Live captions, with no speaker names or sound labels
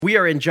We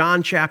are in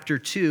John chapter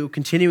 2,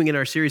 continuing in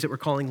our series that we're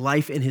calling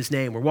Life in His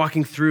Name. We're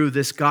walking through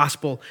this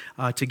gospel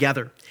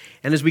together.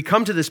 And as we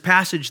come to this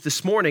passage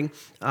this morning,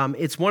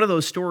 it's one of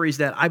those stories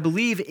that I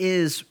believe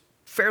is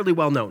fairly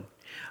well known.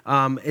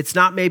 It's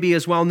not maybe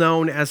as well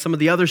known as some of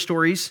the other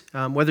stories,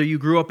 whether you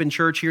grew up in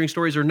church hearing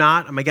stories or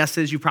not. My guess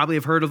is you probably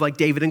have heard of like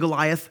David and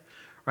Goliath,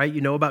 right?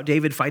 You know about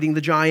David fighting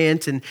the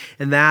giant and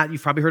that.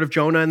 You've probably heard of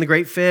Jonah and the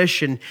great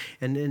fish and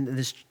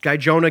this guy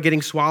Jonah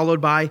getting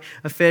swallowed by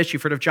a fish.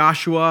 You've heard of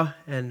Joshua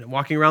and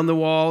walking around the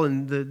wall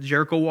and the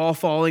Jericho wall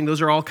falling.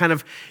 Those are all kind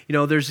of,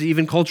 there's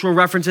even cultural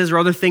references or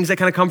other things that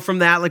kind of come from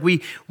that. Like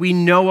we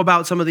know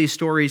about some of these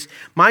stories.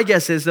 My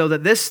guess is, though,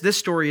 that this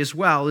story as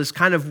well is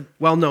kind of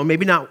well known.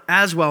 Maybe not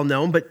as well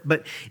known,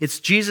 but it's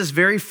Jesus'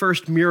 very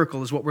first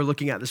miracle is what we're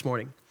looking at this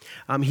morning.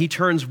 He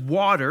turns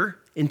water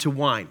into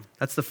wine.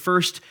 That's the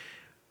first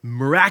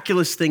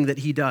miraculous thing that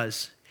he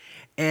does.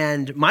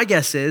 And my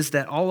guess is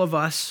that all of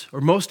us,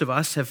 or most of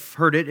us, have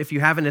heard it. If you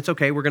haven't, it's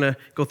okay. We're going to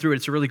go through it.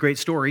 It's a really great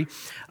story.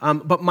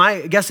 But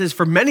my guess is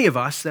for many of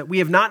us that we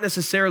have not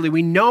necessarily,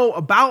 we know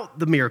about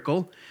the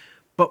miracle,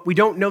 but we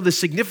don't know the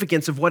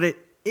significance of what it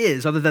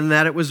is, other than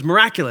that it was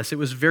miraculous. It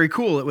was very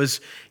cool. It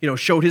was,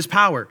 showed his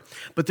power.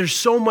 But there's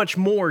so much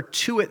more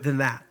to it than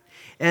that.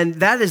 And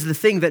that is the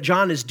thing that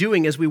John is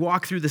doing as we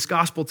walk through this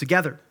gospel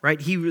together, right?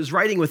 He was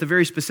writing with a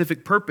very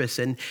specific purpose,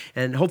 and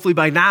hopefully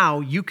by now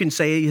you can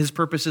say his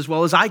purpose as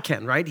well as I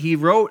can, right? He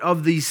wrote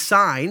of these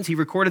signs, he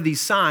recorded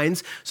these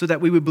signs so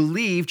that we would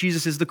believe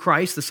Jesus is the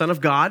Christ, the Son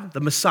of God, the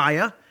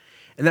Messiah,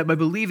 and that by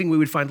believing we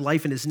would find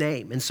life in his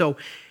name. And so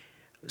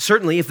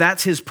certainly if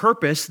that's his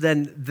purpose,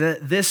 then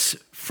this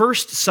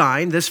first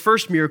sign, this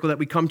first miracle that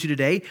we come to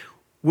today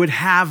would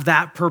have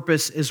that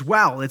purpose as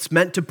well. It's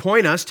meant to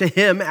point us to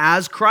him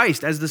as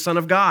Christ, as the Son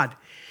of God.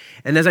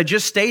 And as I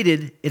just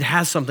stated, it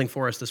has something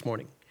for us this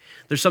morning.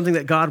 There's something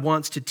that God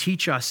wants to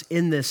teach us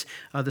in this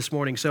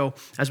morning. So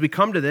as we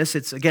come to this,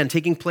 it's, again,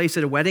 taking place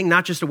at a wedding,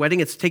 not just a wedding,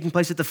 it's taking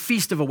place at the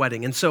feast of a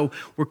wedding. And so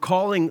we're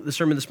calling the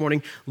sermon this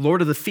morning, Lord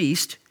of the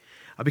Feast,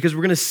 because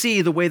we're going to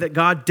see the way that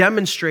God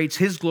demonstrates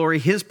his glory,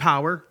 his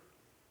power,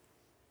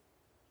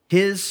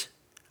 his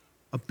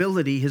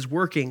ability, his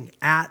working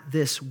at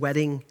this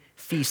wedding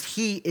feast.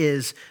 He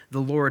is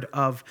the Lord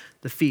of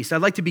the feast.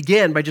 I'd like to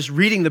begin by just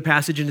reading the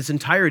passage in its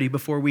entirety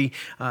before we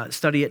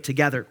study it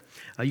together.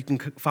 You can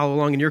follow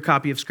along in your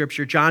copy of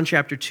Scripture. John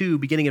chapter 2,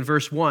 beginning in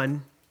verse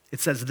 1,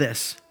 it says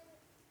this.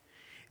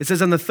 It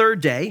says, on the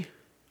third day,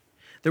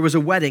 there was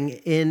a wedding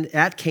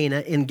at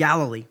Cana in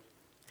Galilee,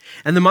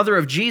 and the mother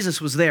of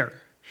Jesus was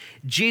there.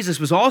 Jesus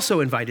was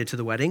also invited to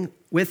the wedding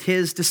with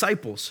his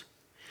disciples.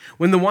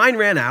 When the wine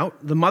ran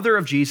out, the mother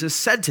of Jesus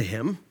said to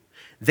him,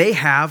 "They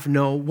have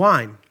no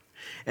wine."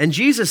 And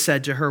Jesus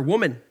said to her,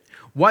 "Woman,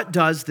 what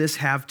does this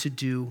have to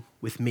do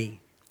with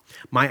me?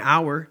 My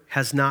hour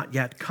has not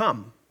yet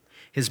come."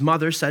 His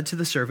mother said to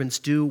the servants,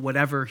 "Do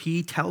whatever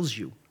he tells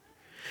you."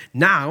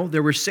 Now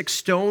there were 6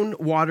 stone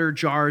water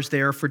jars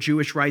there for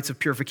Jewish rites of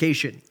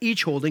purification,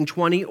 each holding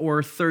 20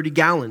 or 30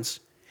 gallons.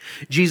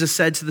 Jesus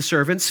said to the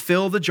servants,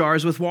 "Fill the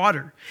jars with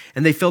water."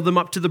 And they filled them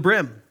up to the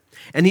brim.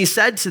 And he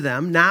said to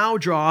them, "Now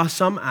draw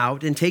some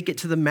out and take it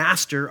to the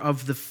master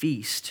of the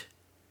feast."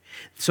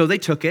 So they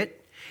took it.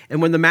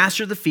 And when the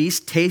master of the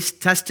feast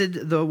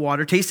tasted the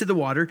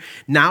water,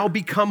 now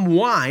become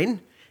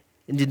wine,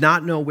 and did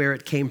not know where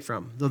it came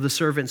from, though the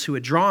servants who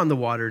had drawn the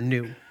water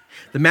knew.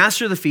 The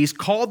master of the feast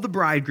called the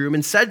bridegroom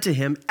and said to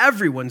him,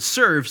 "Everyone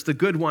serves the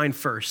good wine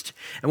first,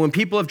 and when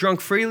people have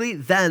drunk freely,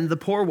 then the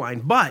poor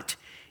wine. But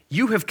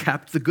you have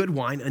kept the good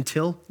wine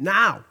until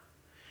now."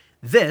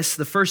 This,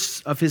 the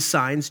first of his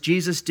signs,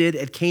 Jesus did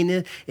at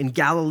Cana in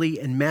Galilee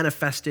and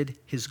manifested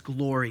his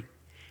glory.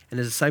 And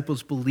his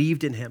disciples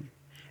believed in him.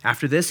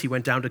 After this, he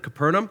went down to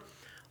Capernaum,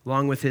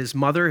 along with his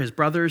mother, his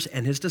brothers,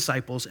 and his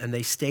disciples, and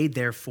they stayed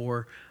there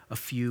for a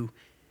few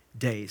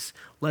days.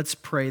 Let's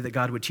pray that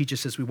God would teach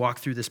us as we walk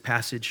through this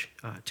passage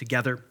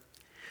together.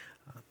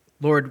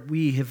 Lord,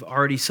 we have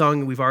already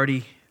sung, we've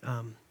already,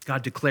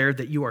 God, declared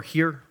that you are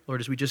here.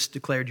 Lord, as we just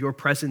declared, your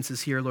presence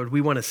is here. Lord,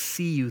 we want to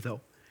see you,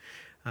 though.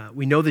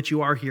 We know that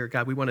you are here,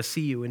 God. We want to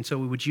see you. And so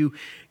would you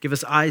give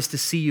us eyes to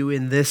see you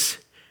in this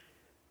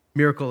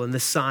miracle, in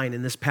this sign,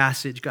 in this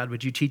passage? God,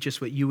 would you teach us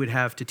what you would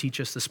have to teach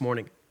us this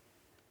morning?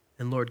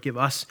 And Lord, give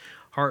us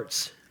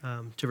hearts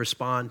to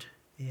respond.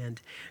 And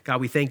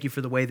God, we thank you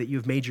for the way that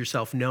you've made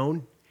yourself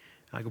known.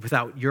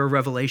 Without your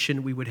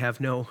revelation, we would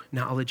have no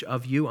knowledge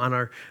of you on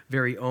our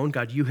very own.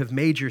 God, you have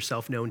made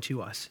yourself known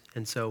to us.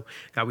 And so,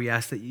 God, we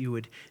ask that you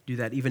would do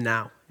that even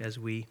now as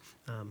we,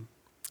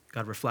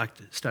 God,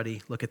 reflect,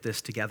 study, look at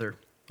this together.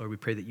 Lord, we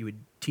pray that you would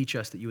teach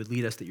us, that you would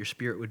lead us, that your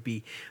Spirit would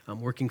be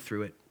working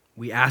through it.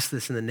 We ask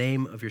this in the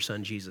name of your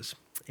Son, Jesus.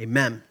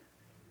 Amen.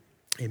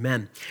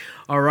 Amen.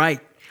 All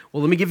right.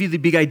 Well, let me give you the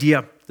big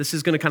idea. This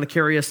is going to kind of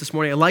carry us this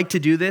morning. I like to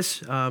do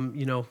this.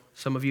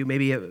 Some of you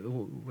maybe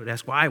would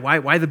ask,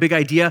 why the big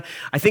idea?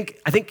 I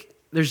think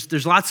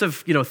there's lots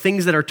of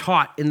things that are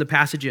taught in the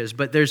passages,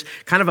 but there's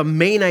kind of a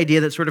main idea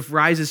that sort of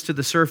rises to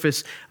the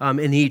surface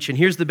in each. And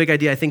here's the big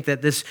idea. I think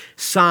that this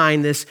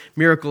sign, this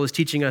miracle, is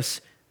teaching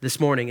us this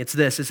morning. It's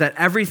this, is that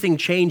everything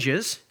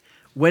changes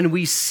when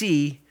we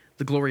see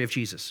the glory of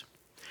Jesus.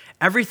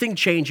 Everything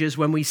changes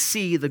when we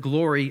see the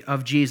glory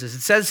of Jesus.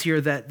 It says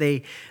here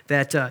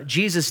that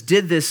Jesus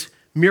did this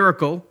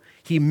miracle.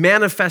 He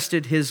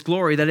manifested his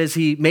glory. That is,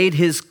 he made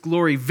his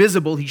glory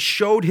visible. He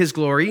showed his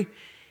glory,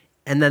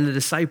 and then the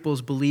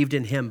disciples believed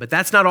in him. But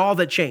that's not all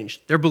that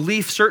changed. Their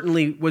belief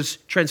certainly was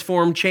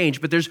transformed,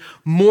 changed, but there's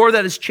more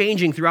that is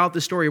changing throughout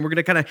the story, and we're going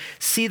to kind of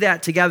see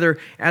that together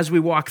as we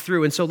walk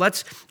through. And so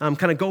let's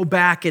kind of go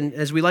back, and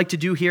as we like to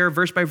do here,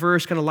 verse by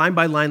verse, kind of line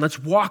by line, let's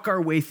walk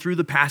our way through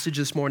the passage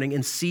this morning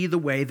and see the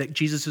way that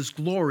Jesus'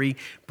 glory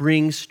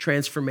brings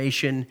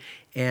transformation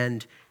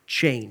and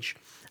change.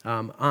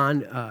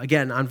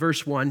 Again, on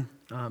verse 1,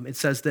 it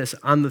says this: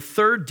 on the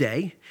third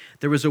day,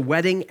 there was a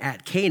wedding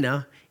at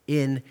Cana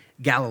in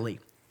Galilee.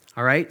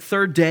 All right,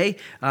 third day.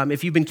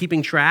 If you've been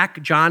keeping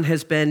track, John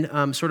has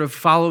been sort of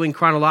following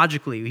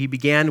chronologically. He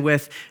began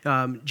with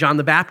John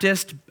the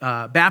Baptist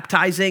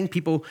baptizing.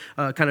 People,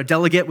 kind of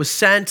delegate was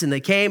sent, and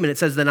they came, and it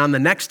says then on the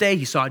next day,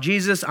 he saw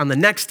Jesus. On the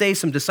next day,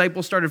 some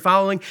disciples started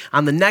following.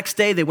 On the next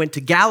day, they went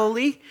to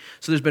Galilee.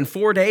 So there's been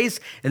 4 days,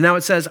 and now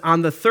it says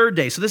on the third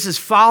day. So this is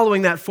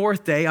following that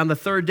fourth day on the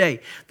third day.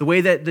 The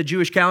way that the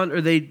Jewish calendar,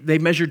 they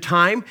measured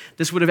time,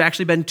 this would have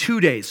actually been 2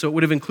 days. So it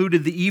would have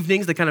included the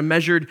evenings. They kind of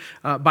measured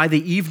by the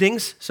evenings.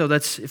 So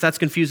if that's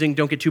confusing,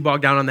 don't get too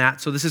bogged down on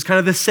that. So this is kind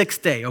of the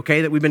sixth day,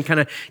 okay, that we've been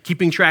kind of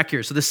keeping track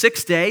here. So the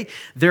sixth day,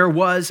 there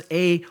was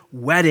a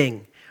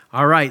wedding.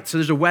 All right, so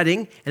there's a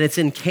wedding, and it's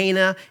in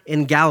Cana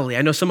in Galilee.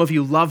 I know some of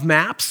you love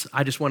maps.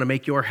 I just want to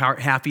make your heart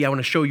happy. I want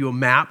to show you a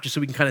map just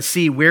so we can kind of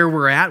see where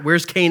we're at.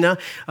 Where's Cana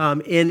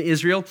in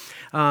Israel?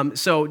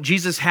 So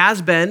Jesus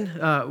has been,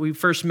 we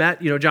first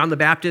met, John the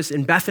Baptist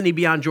in Bethany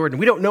beyond Jordan.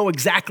 We don't know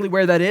exactly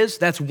where that is.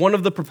 That's one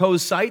of the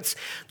proposed sites.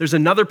 There's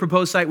another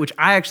proposed site, which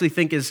I actually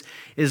think is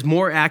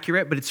more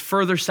accurate, but it's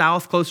further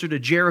south, closer to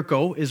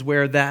Jericho is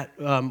where that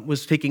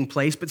was taking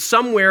place, but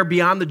somewhere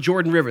beyond the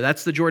Jordan River.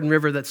 That's the Jordan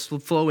River that's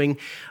flowing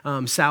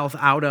south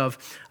out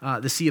of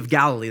the Sea of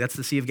Galilee. That's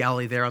the Sea of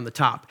Galilee there on the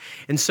top.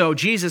 And so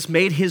Jesus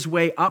made his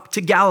way up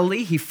to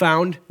Galilee. He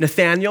found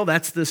Nathanael.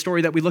 That's the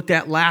story that we looked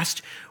at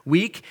last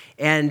week.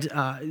 And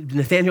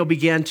Nathanael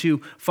began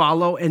to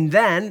follow. And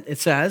then it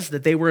says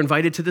that they were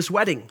invited to this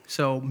wedding.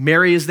 So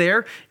Mary is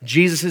there.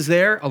 Jesus is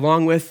there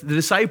along with the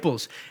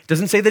disciples. It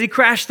doesn't say that he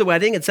crashed the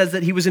wedding. It says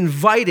that he was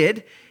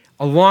invited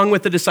along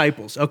with the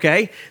disciples,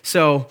 okay?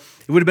 So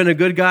it would have been a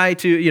good guy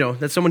to,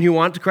 that's someone who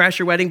wanted to crash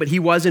your wedding, but he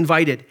was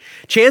invited.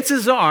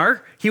 Chances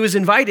are he was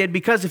invited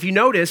because if you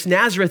notice,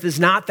 Nazareth is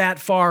not that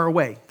far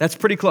away. That's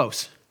pretty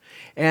close.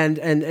 And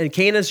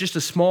Cana is just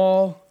a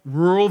small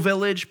rural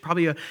village,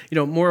 probably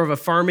more of a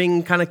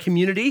farming kind of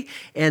community.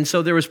 And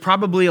so there was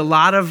probably a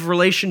lot of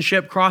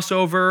relationship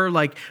crossover,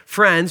 like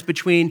friends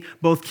between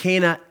both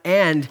Cana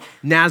and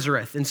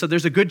Nazareth. And so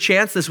there's a good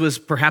chance this was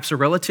perhaps a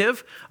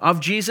relative of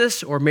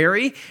Jesus or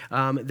Mary.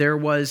 There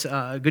was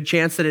a good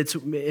chance that it's,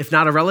 if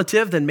not a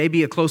relative, then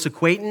maybe a close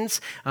acquaintance,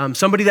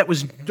 somebody that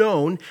was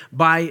known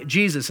by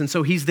Jesus. And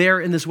so he's there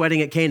in this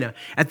wedding at Cana.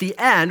 At the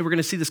end, we're going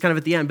to see this kind of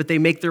at the end, but they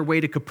make their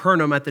way to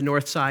Capernaum at the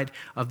north side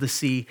of the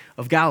Sea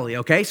of Galilee,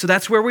 okay? So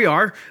that's where we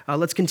are.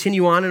 Let's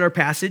continue on in our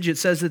passage. It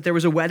says that there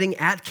was a wedding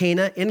at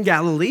Cana in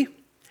Galilee,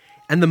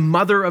 and the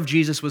mother of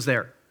Jesus was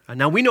there.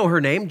 Now, we know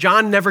her name.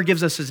 John never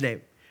gives us his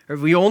name.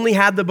 If we only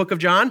had the book of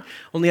John,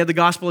 only had the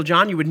Gospel of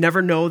John, you would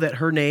never know that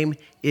her name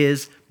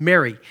is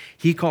Mary.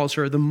 He calls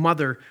her the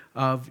mother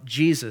of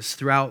Jesus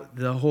throughout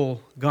the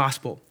whole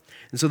Gospel.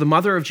 And so the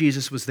mother of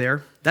Jesus was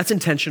there. That's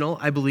intentional,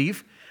 I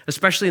believe.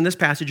 Especially in this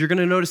passage, you're going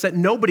to notice that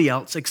nobody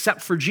else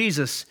except for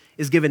Jesus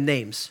is given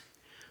names.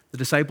 The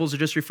disciples are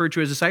just referred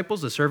to as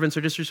disciples. The servants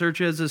are just referred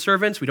to as the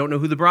servants. We don't know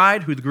who the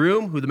bride, who the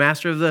groom, who the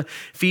master of the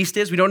feast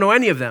is. We don't know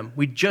any of them.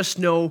 We just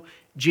know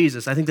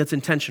Jesus. I think that's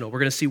intentional. We're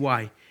going to see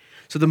why.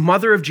 So the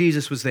mother of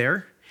Jesus was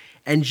there,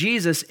 and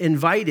Jesus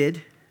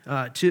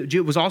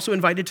was also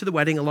invited to the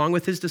wedding along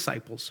with his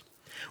disciples.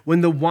 When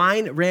the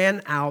wine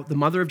ran out, the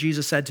mother of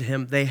Jesus said to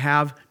him, "They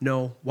have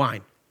no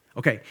wine."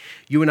 Okay,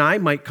 you and I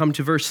might come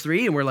to verse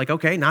 3 and we're like,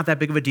 okay, not that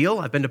big of a deal.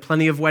 I've been to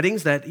plenty of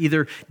weddings that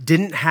either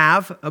didn't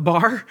have a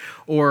bar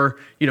or,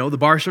 the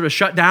bar sort of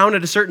shut down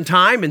at a certain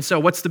time. And so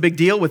what's the big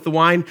deal with the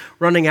wine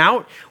running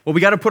out? Well,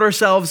 we got to put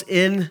ourselves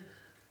in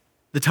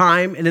the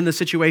time and in the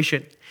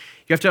situation.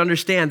 You have to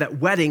understand that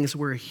weddings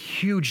were a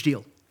huge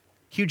deal.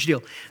 Huge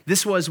deal.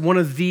 This was one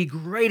of the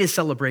greatest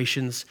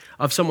celebrations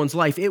of someone's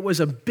life. It was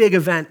a big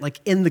event,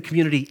 like in the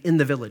community, in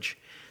the village.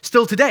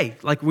 Still today,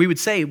 like we would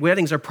say,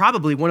 weddings are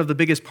probably one of the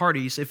biggest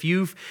parties. If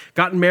you've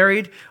gotten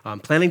married,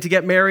 planning to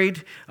get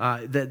married,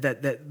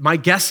 my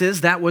guess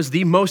is that was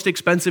the most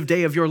expensive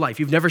day of your life.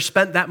 You've never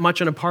spent that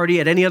much on a party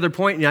at any other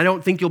point, and I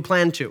don't think you'll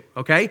plan to,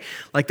 okay?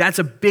 Like that's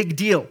a big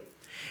deal.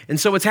 And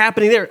so what's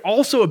happening there,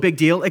 also a big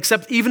deal,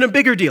 except even a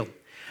bigger deal.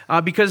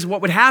 Because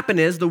what would happen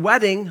is the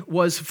wedding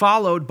was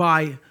followed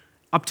by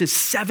up to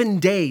 7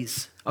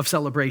 days of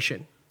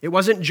celebration. It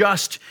wasn't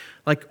just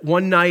like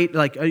one night,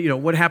 like,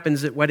 what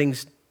happens at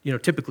weddings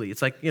typically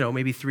it's like,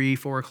 maybe 3,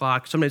 4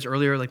 o'clock, sometimes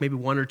earlier, like maybe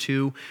 1 or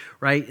 2,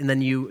 right? And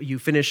then you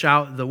finish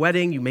out the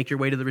wedding, you make your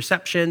way to the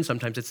reception.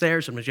 Sometimes it's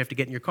there. Sometimes you have to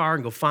get in your car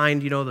and go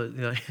find,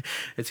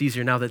 it's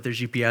easier now that there's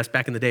GPS.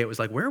 Back in the day, it was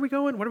like, where are we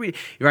going? What are we,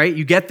 right?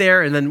 You get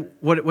there, and then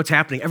what's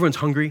happening? Everyone's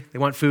hungry. They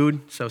want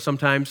food. So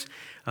sometimes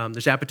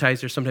there's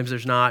appetizers, sometimes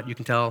there's not. You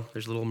can tell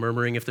there's a little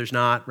murmuring if there's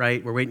not,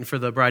 right? We're waiting for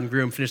the bride and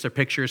groom, finish their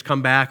pictures,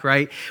 come back,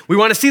 right? We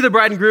want to see the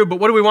bride and groom, but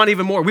what do we want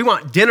even more? We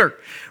want dinner,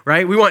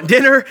 right? We want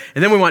dinner,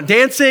 and then we want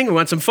dancing, we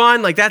want some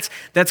fun. Like that's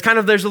kind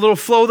of, there's a little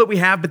flow that we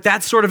have, but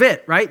that's sort of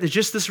it, right? There's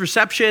just this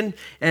reception,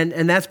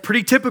 and that's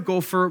pretty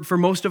typical for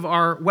most of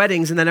our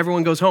weddings, and then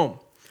everyone goes home.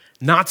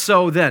 Not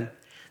so then.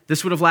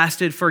 This would have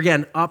lasted for,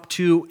 again, up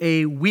to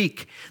a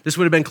week. This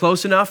would have been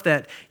close enough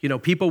that,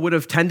 people would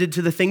have tended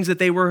to the things that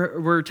they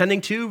were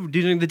tending to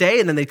during the day,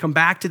 and then they'd come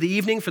back to the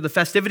evening for the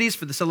festivities,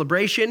 for the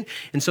celebration.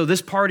 And so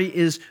this party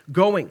is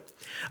going.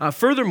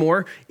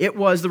 Furthermore, it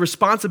was the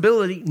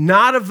responsibility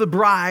not of the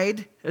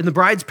bride and the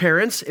bride's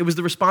parents. It was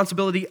the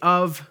responsibility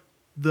of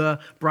the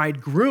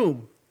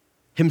bridegroom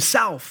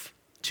himself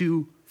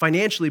to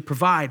financially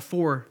provide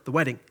for the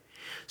wedding.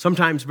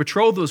 Sometimes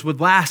betrothals would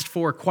last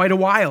for quite a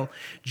while,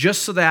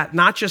 just so that,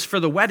 not just for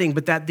the wedding,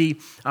 but that the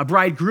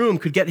bridegroom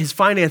could get his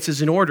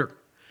finances in order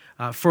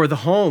for the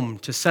home,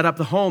 to set up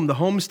the home, the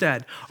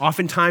homestead.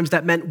 Oftentimes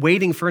that meant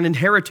waiting for an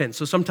inheritance.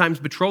 So sometimes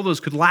betrothals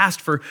could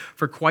last for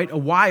quite a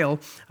while,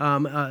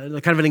 kind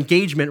of an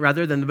engagement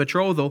rather than the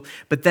betrothal,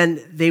 but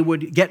then they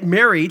would get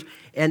married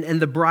and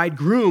the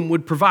bridegroom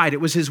would provide.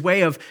 It was his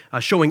way of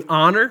showing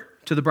honor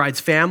to the bride's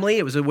family.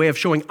 It was a way of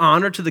showing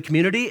honor to the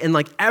community, and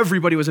like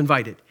everybody was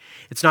invited.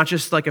 It's not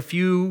just like a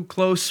few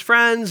close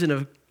friends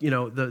and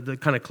the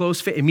kind of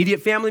close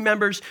immediate family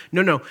members.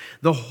 No,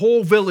 the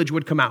whole village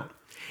would come out.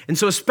 And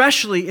so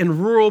especially in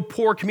rural,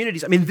 poor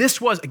communities,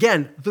 this was,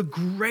 again, the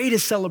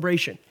greatest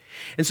celebration.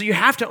 And so you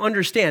have to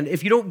understand,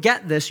 if you don't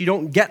get this, you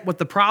don't get what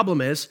the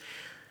problem is.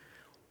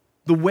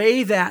 The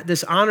way that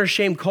this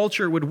honor-shame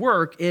culture would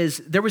work is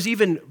there was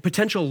even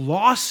potential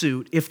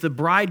lawsuit if the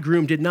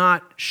bridegroom did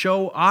not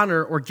show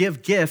honor or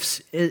give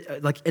gifts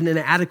like in an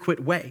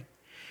adequate way.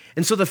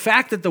 And so the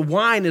fact that the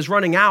wine is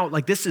running out,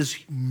 like this is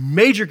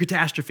major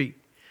catastrophe.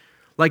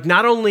 Like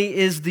not only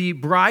is the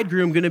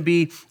bridegroom going to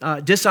be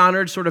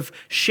dishonored, sort of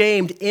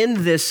shamed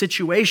in this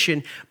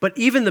situation, but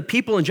even the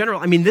people in general,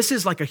 this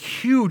is like a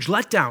huge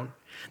letdown.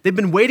 They've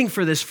been waiting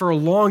for this for a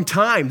long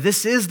time.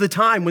 This is the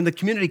time when the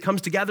community comes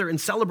together and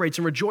celebrates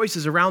and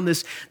rejoices around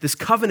this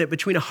covenant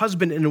between a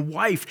husband and a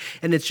wife.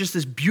 And it's just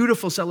this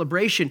beautiful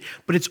celebration,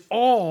 but it's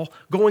all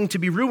going to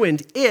be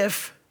ruined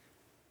if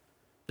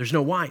there's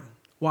no wine.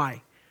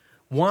 Why?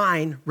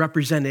 Wine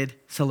represented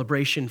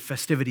celebration,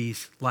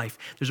 festivities, life.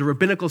 There's a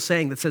rabbinical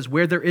saying that says,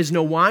 where there is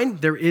no wine,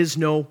 there is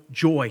no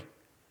joy.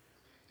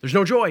 There's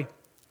no joy.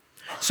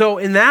 So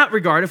in that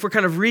regard, if we're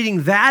kind of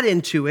reading that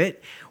into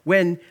it,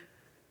 when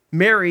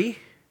Mary,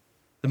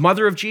 the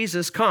mother of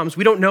Jesus, comes,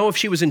 we don't know if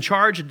she was in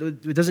charge.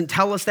 It doesn't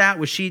tell us that.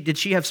 Did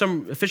she have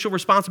some official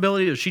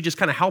responsibility, or was she just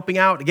kind of helping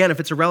out? Again, if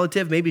it's a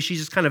relative, maybe she's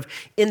just kind of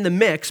in the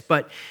mix,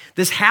 but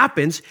this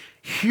happens.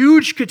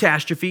 Huge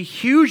catastrophe,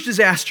 huge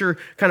disaster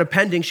kind of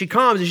pending. She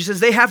comes and she says,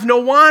 they have no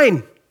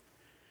wine.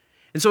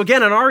 And so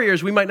again, in our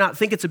ears, we might not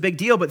think it's a big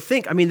deal, but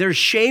think, there's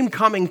shame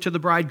coming to the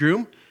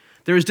bridegroom.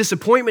 There is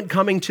disappointment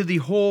coming to the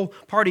whole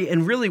party.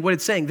 And really what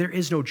it's saying, there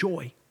is no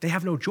joy. They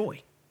have no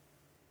joy.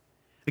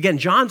 Again,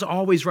 John's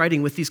always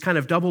writing with these kind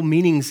of double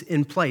meanings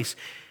in place.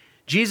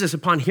 Jesus,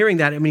 upon hearing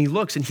that, he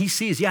looks and he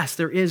sees, yes,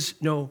 there is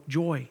no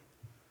joy.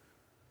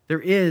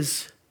 There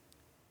is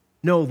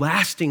no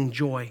lasting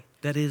joy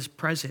that is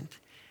present.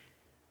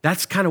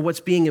 That's kind of what's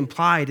being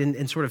implied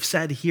and sort of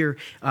said here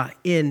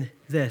in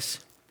this.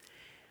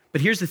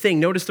 But here's the thing.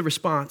 Notice the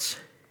response.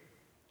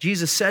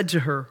 Jesus said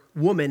to her,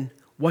 woman,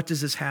 what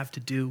does this have to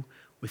do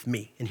with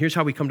me? And here's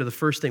how we come to the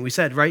first thing. We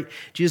said, right?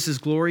 Jesus'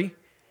 glory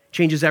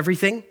changes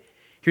everything.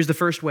 Here's the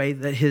first way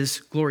that his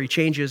glory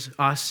changes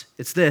us.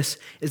 It's this,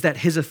 is that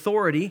his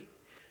authority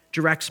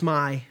directs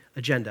my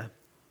agenda.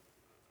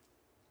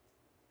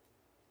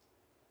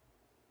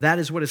 That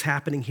is what is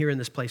happening here in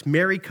this place.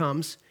 Mary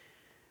comes,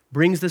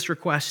 brings this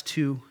request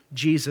to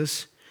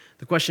Jesus.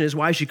 The question is,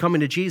 why is she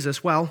coming to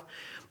Jesus? Well,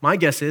 my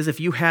guess is if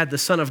you had the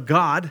Son of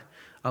God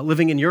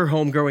living in your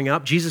home growing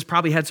up, Jesus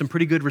probably had some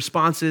pretty good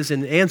responses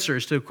and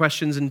answers to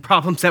questions and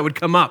problems that would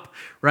come up,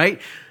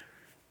 right?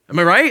 Am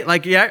I right?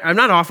 Like, yeah, I'm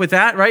not off with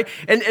that, right?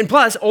 And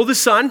plus,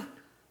 oldest son,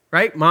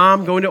 right?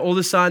 Mom going to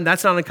oldest son,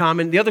 that's not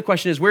uncommon. The other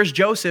question is, where's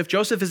Joseph?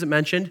 Joseph isn't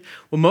mentioned.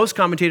 Well, most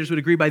commentators would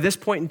agree by this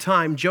point in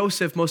time,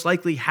 Joseph most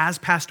likely has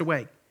passed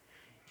away.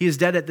 He is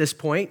dead at this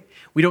point.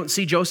 We don't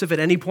see Joseph at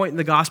any point in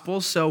the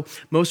Gospels, so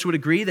most would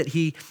agree that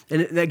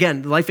and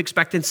again, life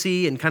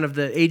expectancy and kind of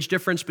the age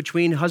difference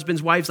between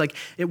husbands, wives, like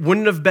it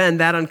wouldn't have been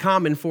that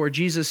uncommon for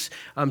Jesus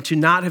to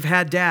not have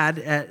had dad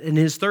in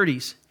his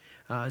 30s.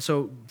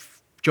 So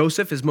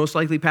Joseph is most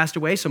likely passed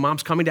away, so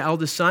mom's coming to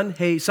eldest son.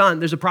 Hey, son,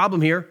 there's a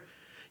problem here.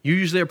 You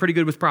usually are pretty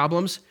good with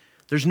problems.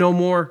 There's no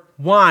more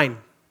wine.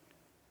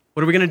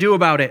 What are we going to do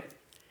about it?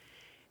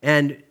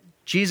 And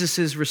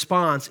Jesus'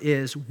 response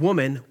is,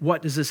 woman,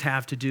 what does this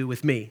have to do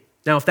with me?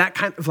 Now, if that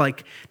kind of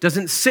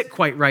doesn't sit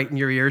quite right in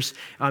your ears,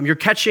 you're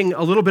catching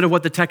a little bit of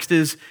what the text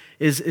is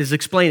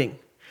explaining.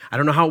 I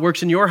don't know how it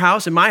works in your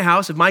house. In my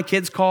house, if my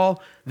kids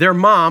call their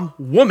mom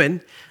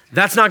woman,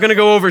 that's not going to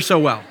go over so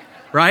well,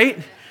 right?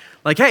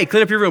 Like, hey,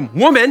 clean up your room.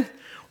 Woman,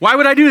 why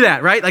would I do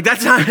that, right? Like,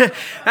 that's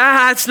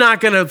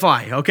not going to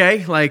fly,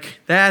 okay? Like,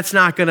 that's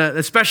not going to,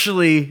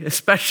 especially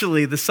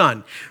the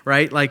son,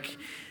 right? Like,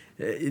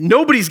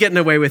 nobody's getting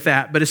away with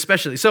that, but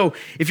especially. So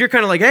if you're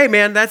kind of like, hey,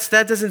 man, that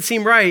doesn't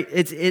seem right,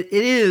 it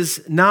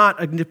is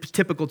not a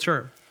typical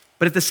term.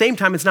 But at the same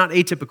time, it's not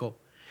atypical.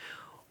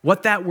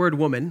 What that word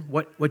woman,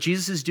 what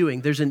Jesus is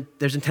doing, there's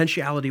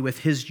intentionality with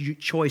his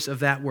choice of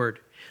that word.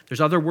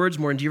 There's other words,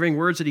 more endearing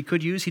words that he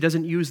could use. He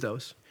doesn't use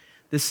those.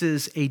 This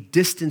is a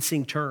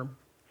distancing term.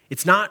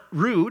 It's not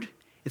rude,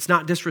 it's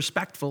not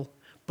disrespectful,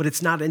 but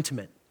it's not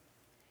intimate.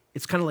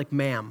 It's kind of like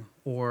ma'am,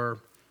 or,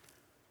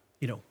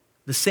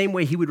 the same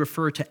way he would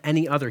refer to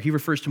any other. He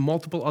refers to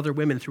multiple other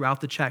women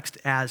throughout the text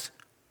as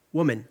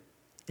woman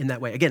in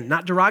that way. Again,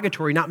 not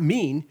derogatory, not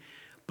mean,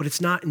 but it's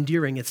not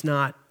endearing, it's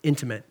not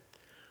intimate.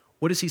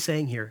 What is he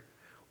saying here?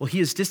 Well, he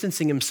is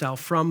distancing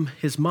himself from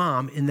his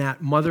mom in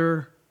that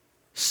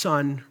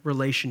mother-son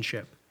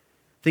relationship.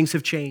 Things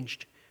have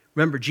changed.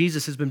 Remember,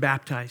 Jesus has been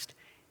baptized.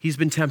 He's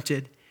been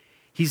tempted.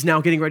 He's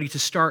now getting ready to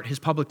start his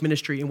public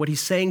ministry. And what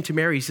he's saying to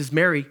Mary, he says,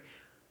 Mary,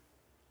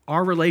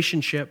 our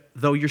relationship,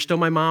 though you're still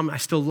my mom, I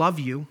still love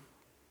you,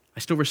 I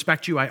still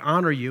respect you, I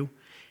honor you,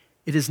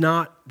 that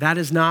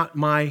is not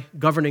my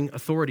governing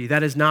authority.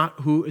 That is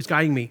not who is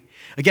guiding me.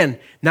 Again,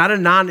 not a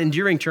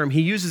non-endearing term.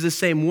 He uses the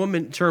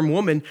same term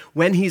woman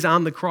when he's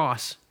on the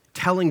cross,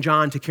 telling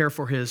John to care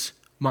for his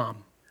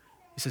mom.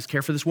 He says,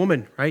 care for this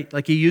woman, right?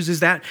 Like he uses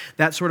that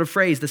sort of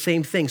phrase, the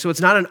same thing. So it's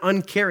not an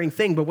uncaring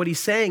thing, but what he's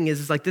saying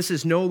is like, this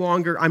is no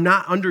longer, I'm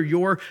not under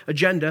your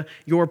agenda,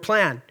 your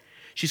plan.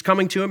 She's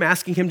coming to him,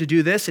 asking him to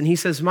do this, and he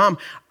says, Mom,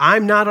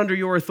 I'm not under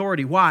your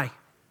authority. Why?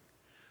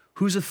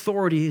 Whose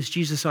authority is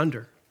Jesus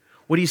under?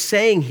 What he's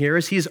saying here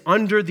is he's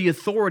under the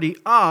authority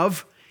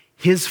of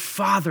his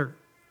Father.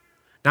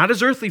 Not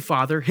his earthly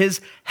father,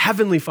 his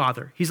heavenly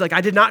Father. He's like,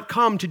 I did not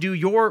come to do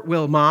your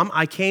will, Mom.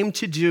 I came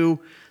to do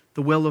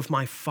the will of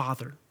my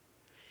Father.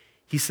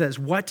 He says,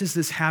 what does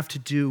this have to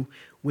do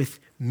with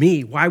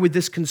me? Why would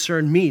this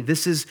concern me?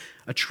 This is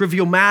a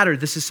trivial matter.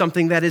 This is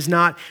something that is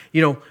not,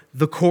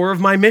 the core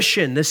of my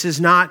mission. This is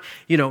not,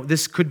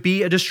 this could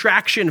be a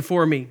distraction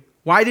for me.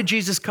 Why did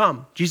Jesus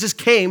come? Jesus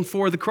came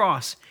for the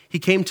cross. He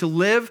came to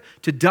live,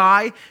 to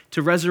die,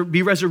 to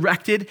be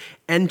resurrected,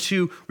 and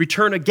to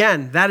return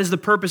again. That is the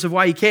purpose of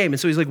why he came. And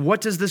so he's like,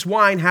 what does this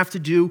wine have to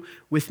do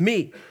with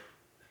me?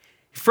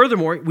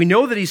 Furthermore, we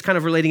know that he's kind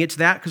of relating it to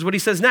that because what he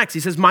says next, he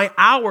says, my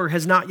hour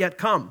has not yet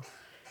come.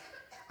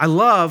 I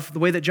love the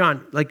way that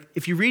John,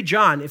 if you read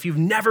John, if you've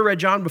never read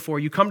John before,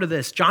 you come to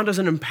this, John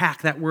doesn't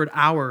unpack that word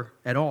hour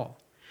at all.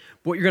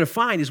 But what you're going to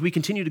find is we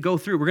continue to go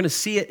through, we're going to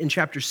see it in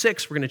chapter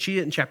 6, we're going to see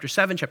it in chapter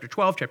 7, chapter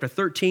 12, chapter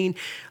 13.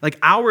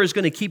 Hour is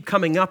going to keep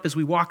coming up as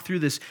we walk through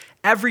this.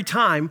 Every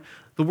time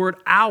the word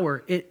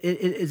hour,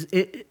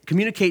 it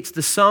communicates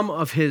the sum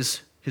of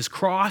his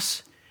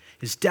cross,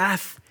 his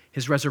death,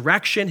 his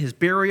resurrection, his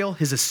burial,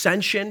 his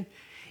ascension.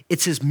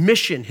 It's his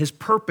mission, his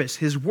purpose,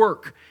 his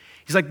work.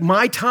 He's like,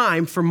 my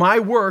time for my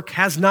work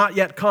has not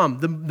yet come.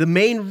 The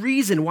main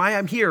reason why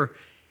I'm here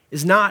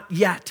is not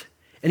yet.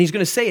 And he's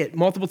going to say it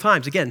multiple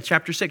times. Again,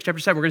 chapter 6, chapter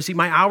 7, we're going to see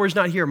my hour's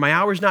not here. My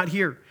hour's not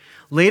here.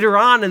 Later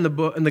on in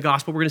the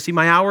gospel, we're going to see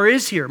my hour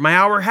is here. My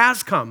hour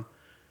has come.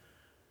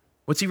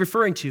 What's he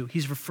referring to?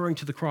 He's referring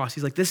to the cross.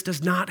 He's like, this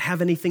does not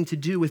have anything to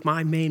do with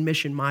my main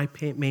mission, my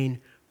main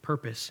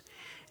purpose.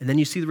 And then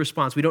you see the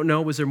response. We don't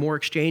know. Was there more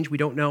exchange? We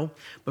don't know.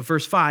 But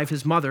verse 5,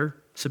 his mother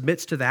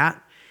submits to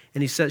that.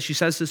 And she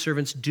says to the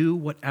servants, do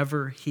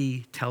whatever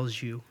he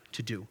tells you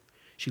to do.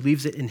 She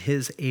leaves it in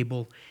his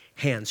able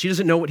hands. She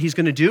doesn't know what he's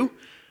going to do,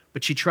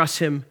 but she trusts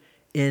him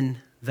in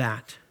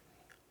that.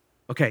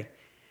 Okay,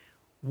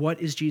 what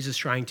is Jesus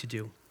trying to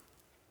do?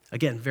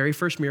 Again, very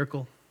first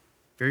miracle,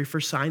 very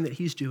first sign that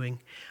he's doing.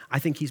 I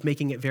think he's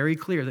making it very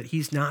clear that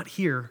he's not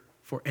here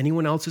for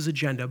anyone else's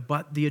agenda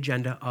but the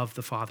agenda of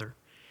the Father.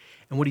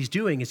 And what he's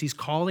doing is he's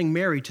calling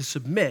Mary to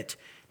submit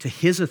to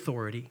his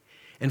authority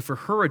and for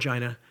her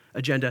agenda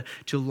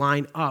to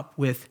line up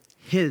with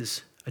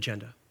his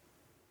agenda.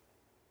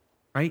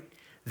 Right?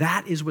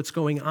 That is what's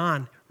going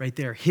on right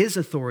there. His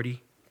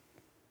authority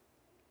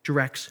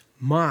directs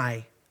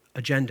my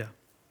agenda.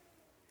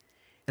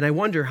 And I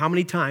wonder how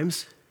many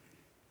times,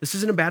 this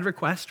isn't a bad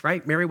request,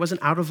 right? Mary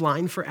wasn't out of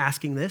line for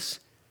asking this.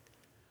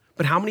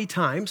 But how many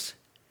times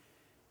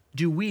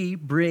do we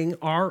bring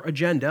our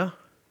agenda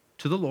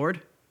to the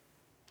Lord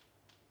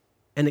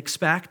and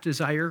expect,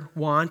 desire,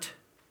 want,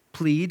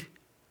 plead,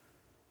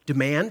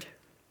 demand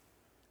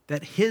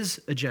that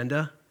his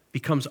agenda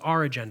becomes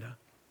our agenda?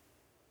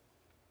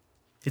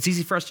 It's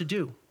easy for us to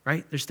do,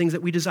 right? There's things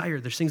that we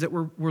desire. There's things that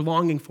we're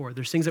longing for.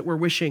 There's things that we're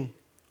wishing,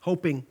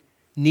 hoping,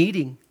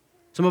 needing.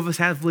 Some of us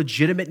have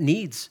legitimate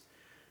needs,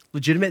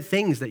 legitimate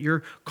things that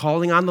you're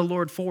calling on the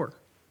Lord for.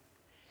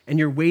 and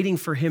you're waiting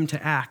for him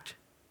to act.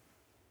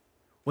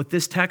 What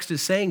this text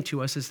is saying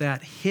to us is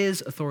that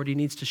his authority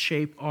needs to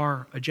shape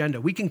our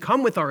agenda. We can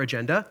come with our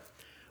agenda,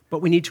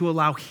 but we need to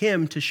allow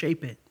him to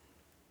shape it.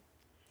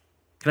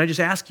 Can I just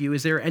ask you,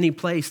 is there any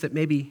place that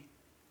maybe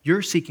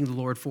you're seeking the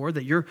Lord for,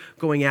 that you're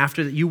going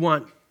after, that you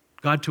want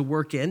God to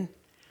work in,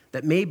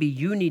 that maybe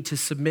you need to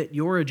submit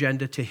your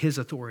agenda to his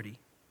authority?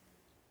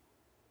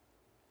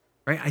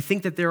 Right? I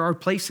think that there are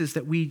places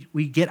that we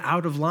get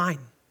out of line,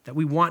 that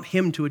we want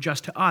him to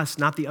adjust to us,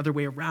 not the other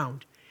way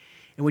around.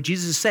 And what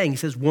Jesus is saying, he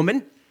says,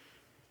 woman,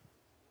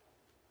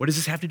 what does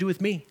this have to do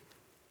with me?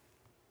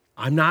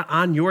 I'm not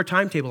on your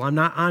timetable. I'm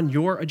not on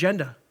your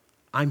agenda.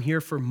 I'm here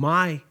for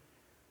my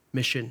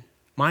mission.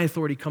 My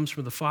authority comes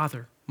from the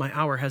Father. My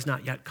hour has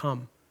not yet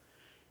come.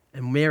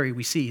 And Mary,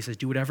 we see, he says,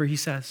 do whatever he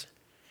says.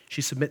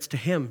 She submits to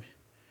him.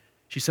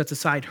 She sets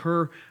aside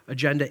her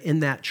agenda in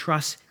that,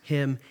 trusts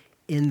him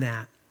in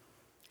that.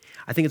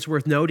 I think it's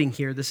worth noting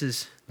here, this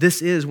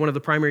is one of the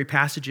primary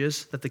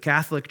passages that the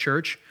Catholic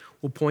Church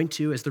will point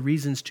to as the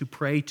reasons to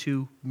pray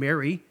to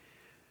Mary.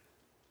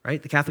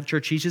 Right? The Catholic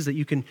Church teaches that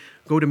you can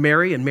go to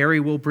Mary and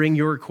Mary will bring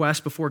your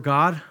request before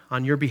God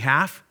on your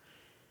behalf.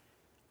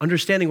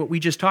 Understanding what we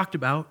just talked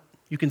about,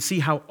 you can see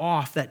how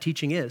off that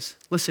teaching is.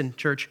 Listen,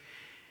 church,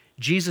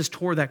 Jesus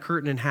tore that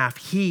curtain in half.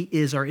 He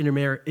is our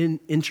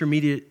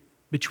intermediate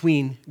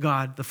between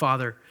God the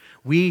Father.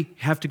 We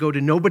have to go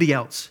to nobody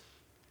else.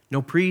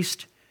 No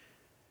priest,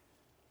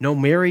 no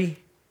Mary.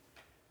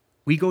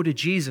 We go to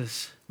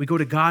Jesus. We go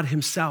to God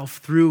himself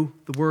through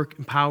the work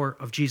and power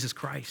of Jesus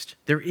Christ.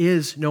 There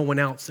is no one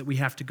else that we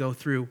have to go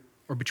through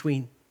or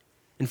between.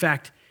 In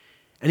fact,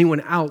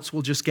 anyone else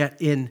will just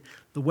get in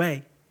the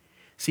way.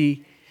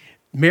 See,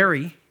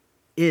 Mary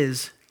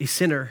is a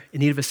sinner in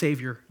need of a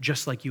Savior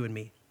just like you and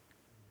me.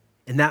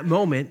 In that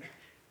moment,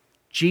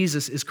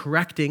 Jesus is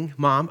correcting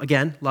mom,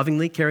 again,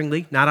 lovingly,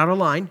 caringly, not out of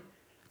line,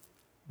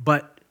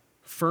 but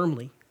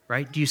firmly,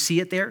 right? Do you see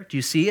it there? Do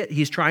you see it?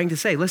 He's trying to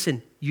say,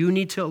 listen, you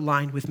need to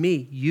align with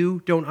me.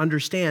 You don't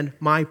understand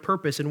my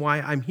purpose and why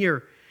I'm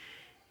here.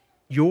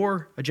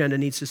 Your agenda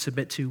needs to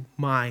submit to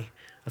my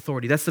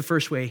authority. That's the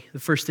first way, the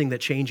first thing that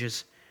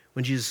changes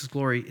when Jesus'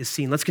 glory is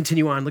seen. Let's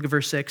continue on. Look at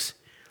verse 6.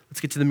 Let's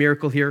get to the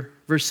miracle here.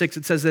 Verse 6,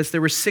 it says this, there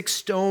were 6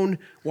 stone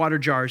water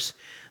jars.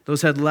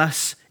 Those had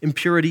less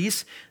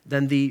impurities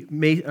than the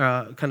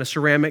kind of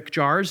ceramic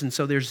jars, and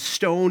so there's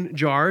stone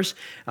jars.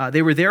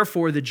 They were there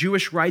for the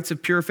Jewish rites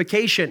of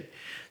purification.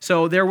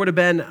 So there would have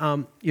been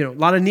a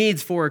lot of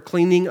needs for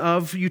cleaning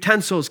of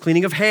utensils,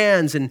 cleaning of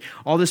hands, and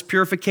all this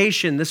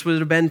purification. This would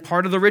have been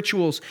part of the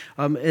rituals,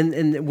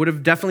 and would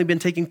have definitely been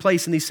taking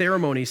place in these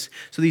ceremonies.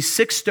 So these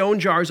 6 stone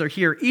jars are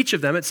here. Each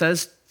of them, it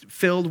says,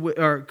 filled with,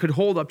 or could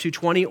hold up to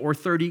 20 or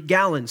 30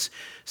 gallons.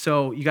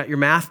 So you got your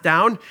math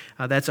down.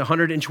 That's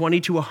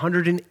 120 to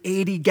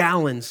 180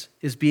 gallons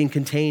is being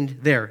contained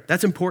there.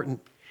 That's important.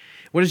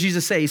 What does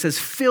Jesus say? He says,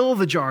 fill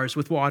the jars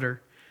with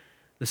water.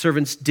 The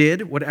servants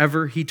did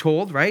whatever he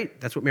told, right?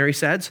 That's what Mary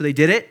said. So they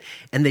did it,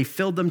 and they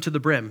filled them to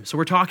the brim. So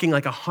we're talking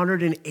like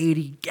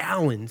 180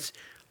 gallons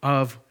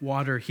of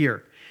water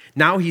here.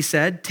 Now he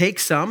said, take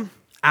some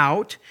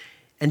out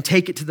and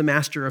take it to the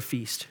master of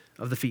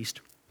the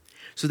feast.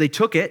 So they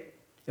took it,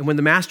 and when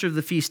the master of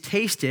the feast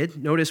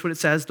tasted, notice what it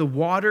says, the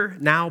water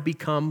now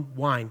become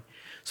wine.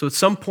 So at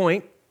some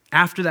point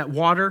after that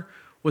water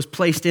was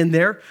placed in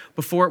there,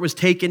 before it was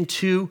taken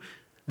to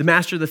the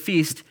master of the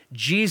feast,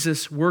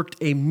 Jesus worked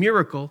a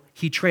miracle.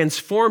 He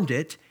transformed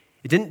it.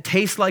 It didn't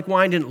taste like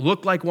wine, didn't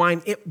look like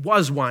wine. It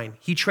was wine.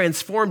 He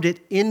transformed it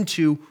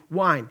into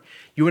wine.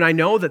 You and I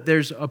know that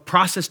there's a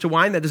process to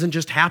wine that doesn't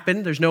just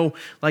happen. There's no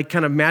like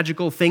kind of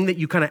magical thing that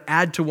you kind of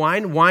add to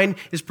wine. Wine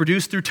is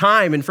produced through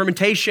time and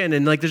fermentation,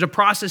 and like there's a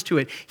process to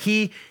it.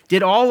 He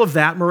did all of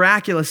that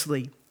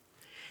miraculously.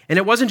 And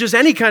it wasn't just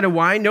any kind of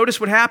wine. Notice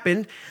what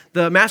happened.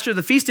 The master of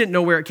the feast didn't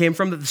know where it came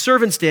from, but the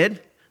servants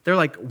did. They're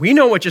like, we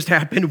know what just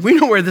happened. We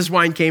know where this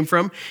wine came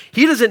from.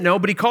 He doesn't know,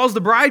 but he calls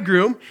the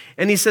bridegroom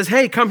and he says,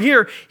 hey, come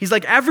here. He's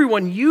like,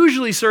 everyone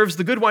usually serves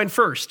the good wine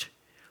first.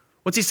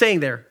 What's he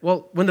saying there?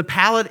 Well, when the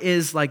palate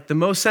is like the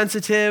most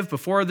sensitive,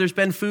 before there's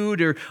been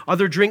food or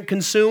other drink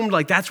consumed,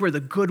 like that's where the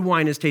good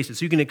wine is tasted.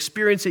 So you can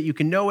experience it, you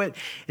can know it.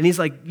 And he's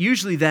like,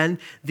 usually then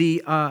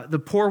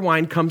the poor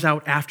wine comes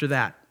out after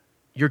that.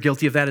 You're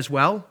guilty of that as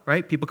well,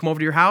 right? People come over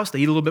to your house, they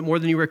eat a little bit more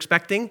than you were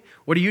expecting.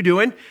 What are you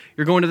doing?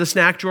 You're going to the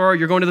snack drawer,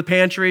 you're going to the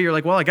pantry, you're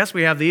like, well, I guess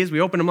we have these.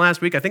 We opened them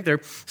last week. I think they're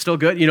still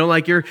good.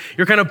 Like you're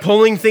kind of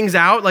pulling things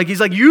out. Like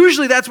he's like,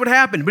 usually that's what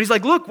happened. But he's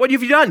like, look, what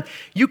have you done?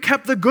 You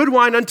kept the good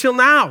wine until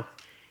now.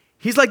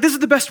 He's like, this is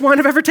the best wine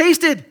I've ever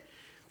tasted.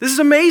 This is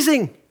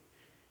amazing.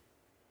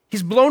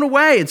 He's blown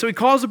away. And so he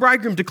calls the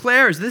bridegroom,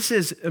 declares, this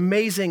is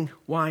amazing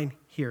wine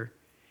here.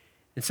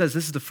 It says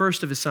this is the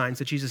first of his signs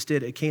that Jesus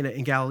did at Cana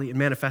in Galilee and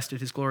manifested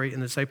his glory,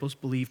 and the disciples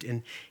believed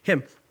in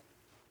him.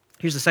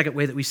 Here's the second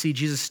way that we see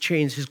Jesus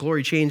change, his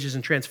glory changes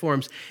and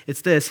transforms.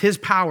 It's this, his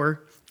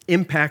power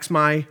impacts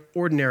my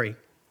ordinary.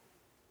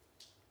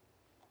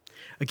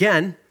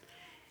 Again,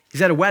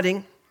 he's at a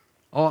wedding,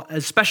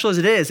 as special as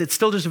it is, it's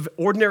still just an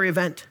ordinary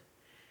event.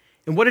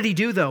 And what did he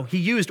do, though? He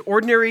used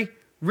ordinary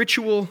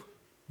ritual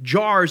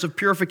jars of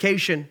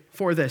purification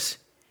for this.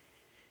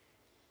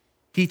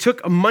 He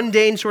took a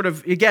mundane sort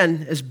of,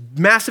 again, as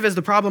massive as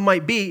the problem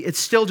might be, it's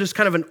still just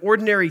kind of an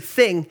ordinary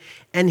thing,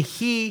 and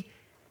he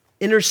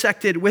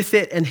intersected with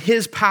it, and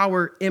his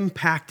power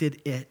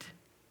impacted it.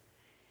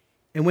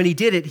 And when he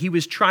did it, he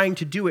was trying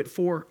to do it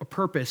for a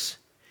purpose.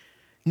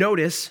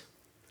 Notice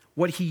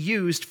what he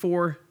used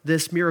for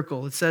this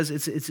miracle. It says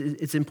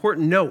it's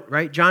important note,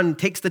 right? John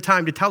takes the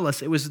time to tell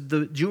us it was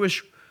the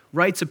Jewish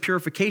rites of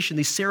purification,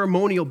 these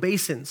ceremonial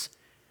basins.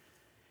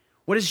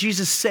 What is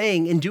Jesus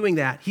saying in doing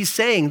that? He's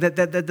saying that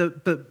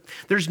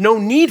there's no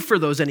need for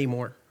those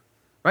anymore,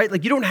 right?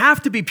 Like you don't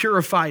have to be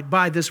purified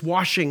by this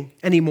washing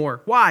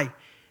anymore. Why?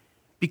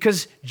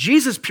 Because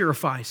Jesus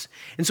purifies.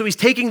 And so he's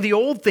taking the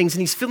old things and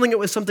he's filling it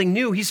with something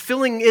new. He's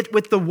filling it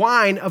with the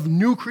wine of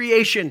new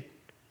creation.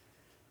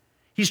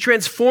 He's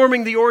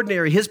transforming the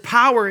ordinary. His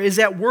power is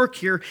at work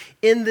here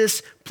in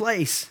this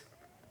place.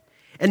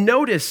 And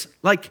notice,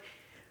 like,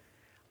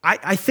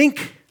 I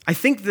think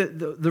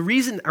the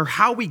reason or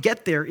how we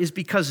get there is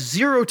because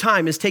zero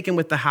time is taken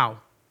with the how.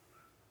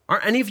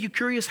 Aren't any of you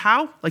curious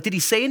how? Like, did he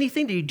say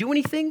anything? Did he do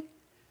anything?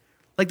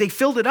 Like, they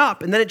filled it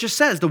up, and then it just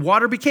says the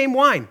water became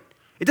wine.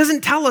 It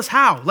doesn't tell us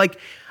how. Like,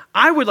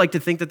 I would like to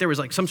think that there was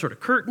like some sort of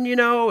curtain,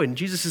 and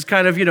Jesus is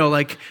kind of,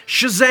 like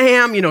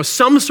Shazam,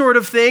 some sort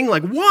of thing,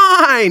 like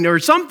wine or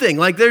something.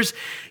 Like there's,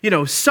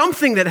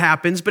 something that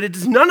happens, but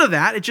it's none of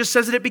that. It just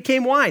says that it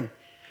became wine.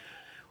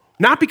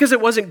 Not because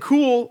it wasn't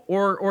cool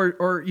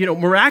or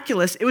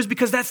miraculous. It was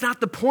because that's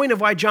not the point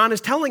of why John is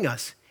telling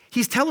us.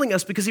 He's telling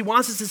us because he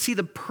wants us to see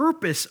the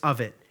purpose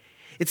of it.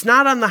 It's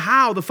not on the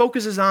how. The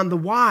focus is on the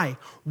why.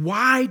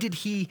 Why did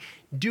he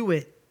do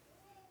it?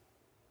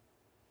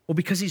 Well,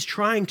 because he's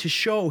trying to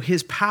show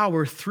his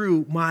power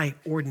through my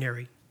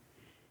ordinary.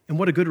 And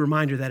what a good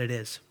reminder that it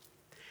is.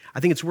 I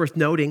think it's worth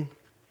noting,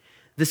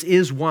 this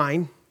is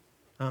wine.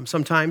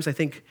 Sometimes I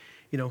think,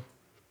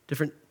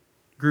 different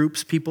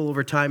groups, people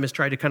over time has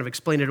tried to kind of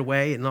explain it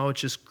away, and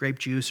it's just grape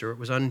juice, or it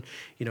was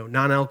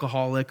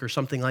non-alcoholic or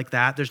something like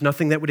that. There's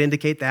nothing that would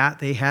indicate that.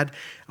 They had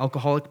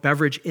alcoholic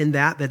beverage in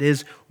that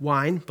is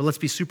wine. But let's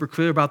be super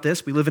clear about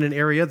this. We live in an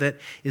area that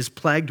is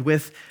plagued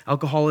with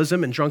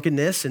alcoholism and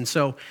drunkenness, and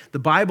so the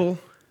Bible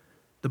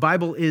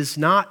is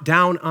not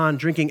down on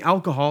drinking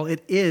alcohol.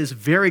 It is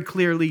very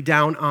clearly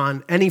down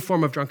on any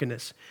form of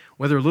drunkenness,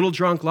 whether a little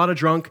drunk, a lot of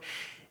drunk.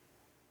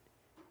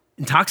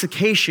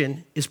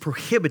 Intoxication is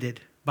prohibited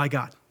by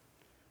God.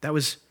 That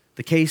was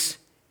the case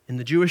in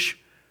the Jewish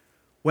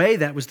way.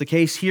 That was the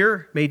case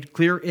here, made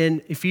clear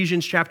in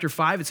Ephesians chapter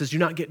 5. It says, do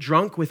not get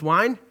drunk with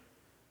wine.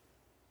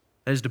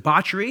 That is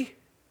debauchery,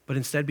 but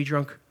instead be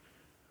drunk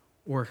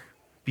or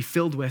be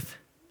filled with,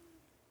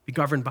 be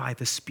governed by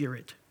the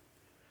Spirit.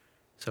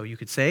 So you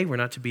could say we're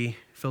not to be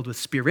filled with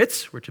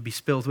spirits, we're to be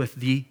filled with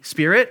the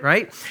Spirit,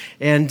 right?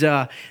 And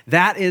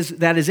that is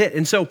it.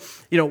 And so,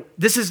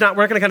 this is not,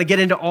 we're not going to kind of get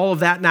into all of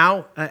that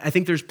now. I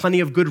think there's plenty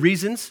of good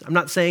reasons. I'm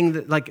not saying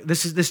that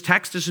this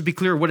text, just to be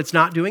clear what it's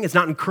not doing. It's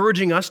not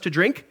encouraging us to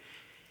drink,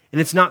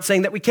 and it's not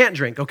saying that we can't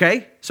drink,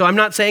 okay? So I'm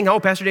not saying,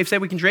 Pastor Dave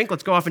said we can drink,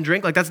 let's go off and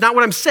drink. Like, that's not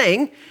what I'm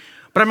saying.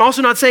 But I'm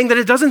also not saying that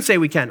it doesn't say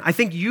we can. I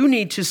think you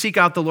need to seek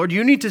out the Lord.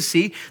 You need to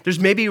see there's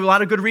maybe a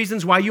lot of good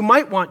reasons why you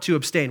might want to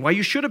abstain, why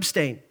you should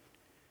abstain.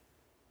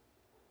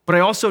 But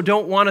I also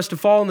don't want us to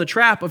fall in the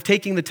trap of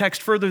taking the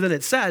text further than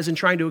it says and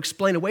trying to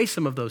explain away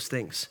some of those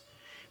things.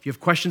 If you have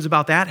questions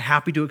about that,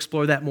 happy to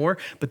explore that more.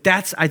 But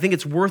I think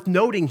it's worth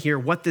noting here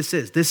what this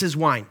is. This is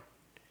wine.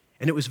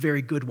 And it was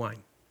very good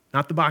wine.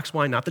 Not the box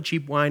wine, not the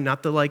cheap wine,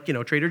 not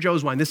the Trader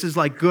Joe's wine. This is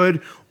like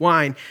good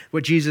wine,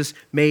 what Jesus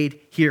made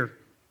here.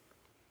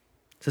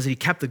 It says that he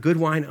kept the good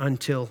wine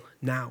until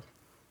now.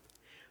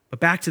 But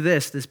back to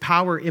this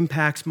power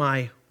impacts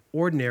my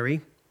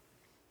ordinary.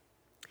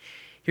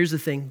 Here's the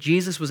thing.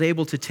 Jesus was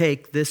able to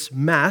take this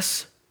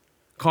mess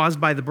caused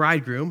by the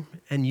bridegroom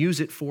and use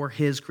it for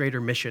his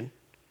greater mission.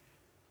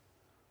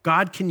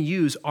 God can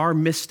use our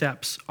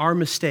missteps, our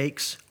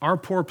mistakes, our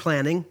poor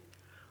planning,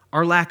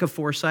 our lack of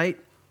foresight,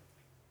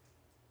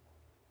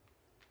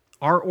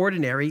 our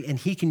ordinary, and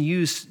he can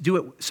do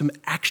it some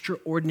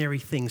extraordinary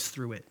things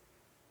through it.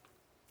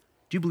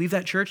 Do you believe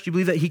that, church? Do you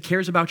believe that he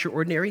cares about your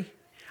ordinary?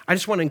 I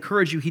just want to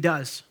encourage you, he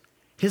does.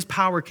 His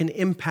power can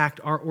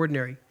impact our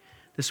ordinary.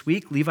 This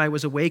week, Levi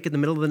was awake in the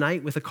middle of the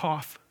night with a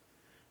cough.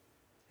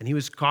 And he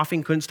was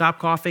coughing, couldn't stop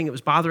coughing. It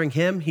was bothering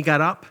him. He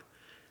got up.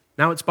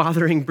 Now it's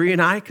bothering Bree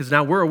and I because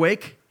now we're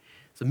awake.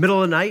 It's the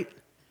middle of the night.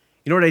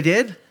 You know what I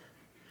did?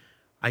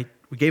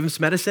 We gave him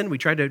some medicine. We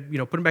tried to,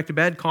 put him back to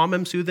bed, calm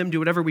him, soothe him, do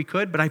whatever we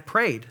could. But I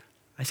prayed.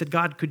 I said,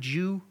 God, could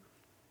you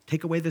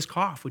take away this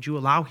cough? Would you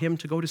allow him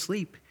to go to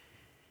sleep?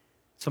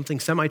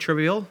 Something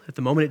semi-trivial. At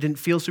the moment, it didn't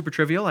feel super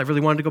trivial. I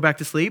really wanted to go back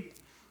to sleep.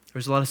 There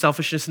was a lot of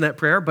selfishness in that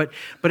prayer. But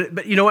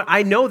you know what?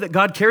 I know that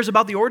God cares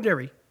about the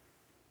ordinary.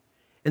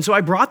 And so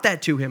I brought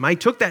that to him. I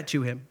took that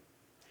to him.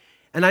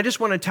 And I just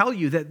want to tell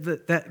you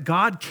that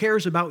God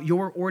cares about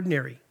your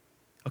ordinary.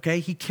 Okay?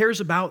 He cares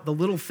about the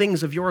little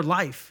things of your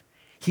life.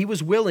 He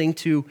was willing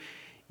to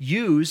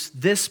use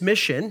this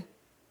mission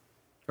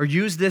or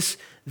use this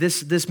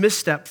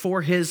misstep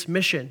for his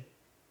mission.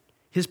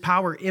 His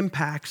power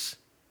impacts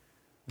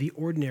the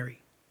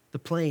ordinary, the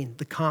plain,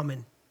 the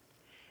common.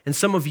 And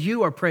some of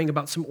you are praying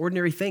about some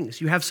ordinary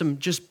things. You have some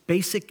just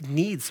basic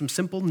needs, some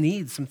simple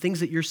needs, some things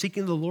that you're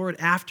seeking the Lord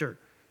after.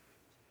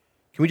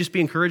 Can we just be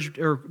encouraged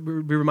or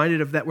be reminded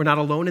of that we're not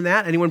alone in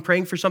that? Anyone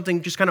praying for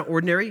something just kind of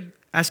ordinary,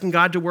 asking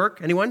God to work?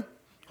 Anyone?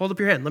 Hold up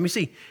your hand. Let me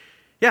see.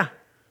 Yeah.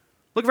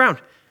 Look around.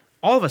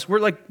 All of us,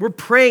 we're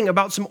praying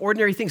about some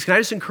ordinary things. Can I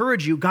just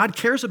encourage you? God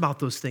cares about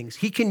those things.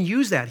 He can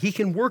use that. He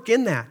can work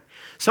in that.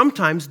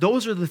 Sometimes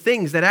those are the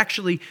things that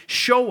actually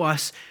show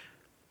us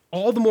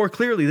all the more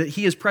clearly that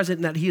he is present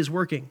and that he is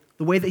working,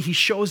 the way that he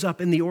shows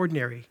up in the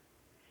ordinary.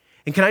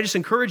 And can I just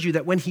encourage you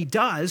that when he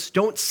does,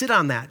 don't sit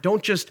on that.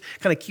 Don't just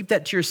kind of keep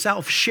that to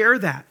yourself. Share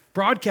that,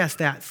 broadcast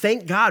that,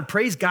 thank God,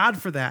 praise God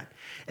for that.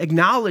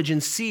 Acknowledge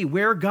and see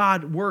where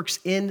God works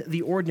in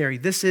the ordinary.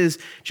 This is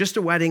just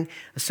a wedding,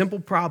 a simple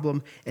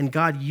problem, and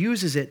God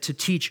uses it to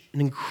teach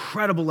an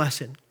incredible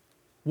lesson.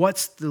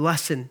 What's the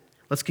lesson?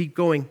 Let's keep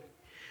going.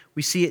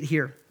 We see it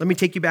here. Let me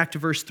take you back to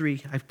verse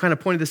 3. I kind of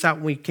pointed this out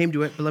when we came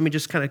to it, but let me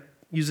just kind of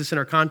use this in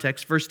our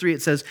context. Verse 3,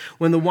 it says,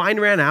 when the wine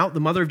ran out, the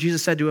mother of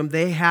Jesus said to him,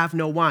 they have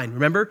no wine.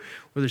 Remember,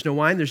 where there's no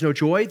wine, there's no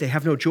joy. They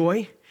have no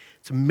joy.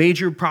 It's a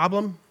major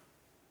problem,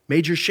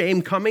 major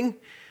shame coming.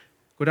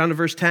 Go down to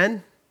verse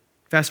 10.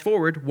 Fast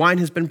forward, wine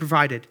has been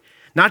provided.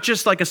 Not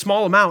just like a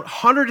small amount,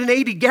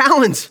 180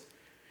 gallons.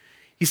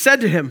 He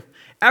said to him,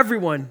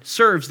 everyone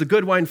serves the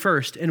good wine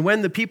first, and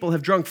when the people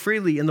have drunk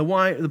freely in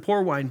the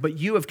poor wine, but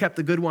you have kept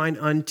the good wine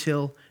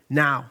until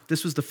now.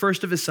 This was the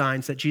first of his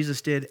signs that Jesus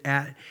did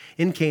at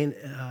Cana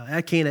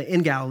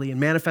in Galilee and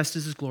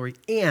manifested his glory,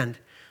 and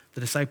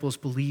the disciples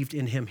believed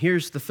in him.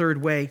 Here's the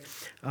third way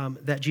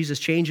that Jesus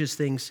changes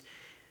things.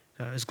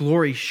 His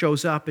glory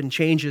shows up and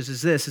changes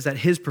is that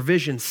his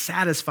provision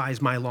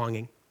satisfies my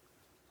longing.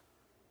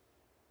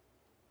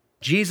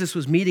 Jesus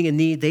was meeting a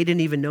need they didn't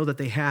even know that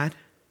they had.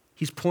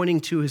 He's pointing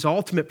to his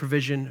ultimate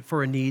provision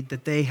for a need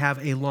that they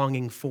have a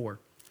longing for.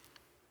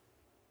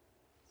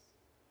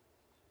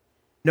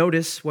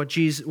 Notice what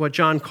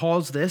John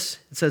calls this.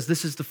 It says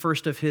this is the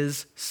first of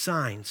his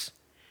signs.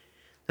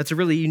 That's a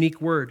really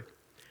unique word.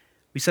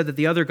 We said that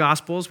the other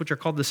Gospels, which are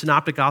called the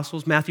Synoptic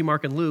Gospels, Matthew,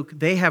 Mark, and Luke,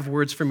 they have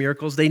words for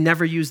miracles. They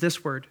never use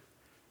this word.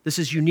 This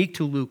is unique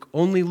to Luke.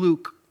 Only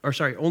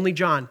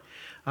John.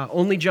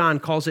 Only John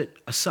calls it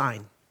a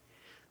sign.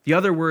 The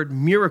other word,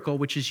 miracle,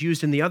 which is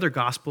used in the other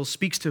Gospels,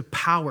 speaks to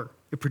power.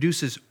 It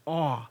produces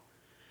awe.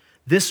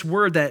 This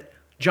word that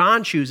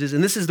John chooses,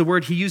 and this is the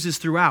word he uses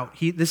throughout.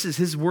 This is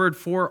his word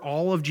for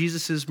all of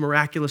Jesus'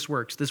 miraculous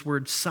works, this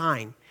word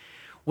sign.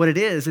 What it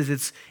is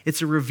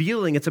it's a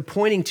revealing, it's a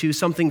pointing to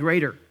something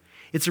greater.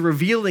 It's a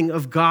revealing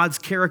of God's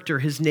character,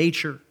 his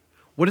nature.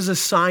 What does a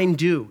sign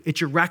do? It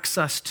directs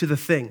us to the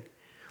thing.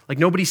 Like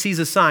nobody sees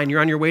a sign. You're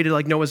on your way to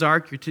like Noah's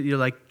Ark. You're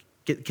like,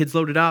 get kids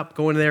loaded up,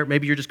 go in there.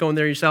 Maybe you're just going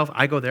there yourself.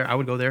 I go there. I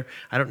would go there.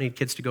 I don't need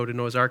kids to go to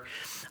Noah's Ark.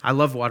 I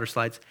love water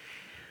slides.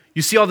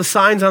 You see all the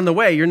signs on the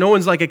way. No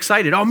one's like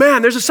excited. Oh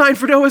man, there's a sign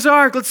for Noah's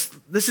Ark.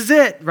 This is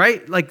it,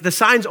 right? Like the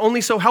sign's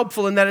only so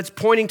helpful in that it's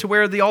pointing to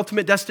where the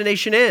ultimate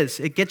destination is.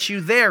 It gets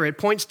you there. It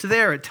points to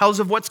there. It tells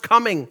of what's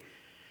coming.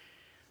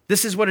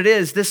 This is what it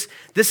is. This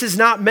is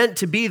not meant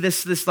to be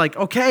this like,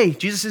 okay,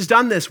 Jesus has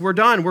done this. We're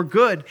done. We're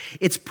good.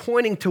 It's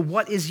pointing to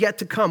what is yet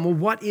to come. Well,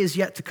 what is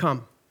yet to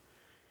come?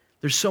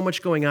 There's so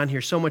much going on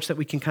here, so much that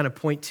we can kind of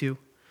point to.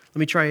 Let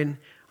me try and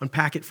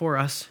unpack it for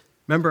us.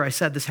 Remember, I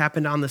said this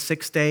happened on the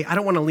sixth day. I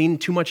don't want to lean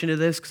too much into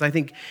this because I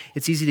think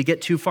it's easy to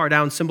get too far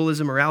down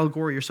symbolism or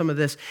allegory or some of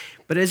this.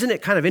 But isn't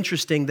it kind of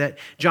interesting that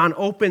John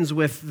opens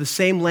with the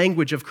same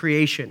language of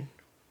creation?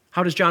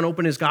 How does John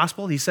open his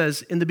gospel? He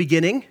says, in the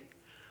beginning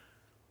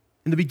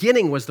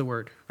was the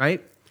Word,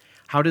 right?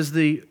 How does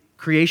the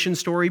creation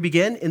story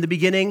begin? In the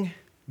beginning,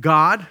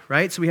 God,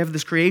 right? So we have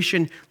this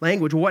creation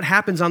language. Well, what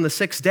happens on the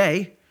sixth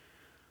day?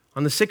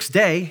 On the sixth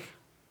day,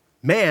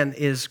 man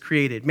is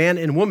created. Man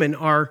and woman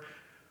are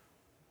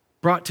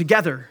brought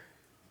together.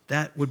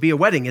 That would be a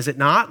wedding, is it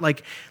not?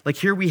 Like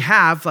here we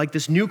have like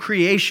this new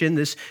creation,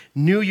 this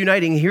new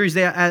uniting. Here's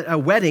a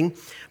wedding,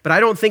 but I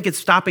don't think it's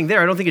stopping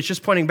there. I don't think it's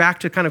just pointing back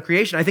to kind of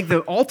creation. I think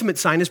the ultimate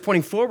sign is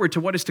pointing forward to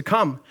what is to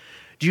come.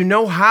 Do you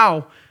know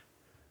how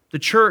the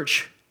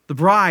church, the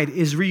bride,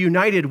 is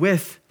reunited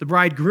with the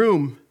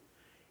bridegroom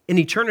in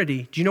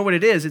eternity? Do you know what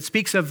it is? It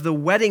speaks of the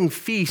wedding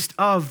feast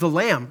of the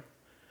Lamb.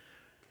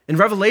 In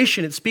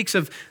Revelation, it speaks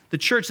of the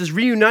church, this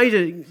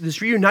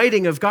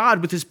reuniting of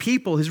God with his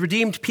people, his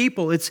redeemed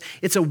people. It's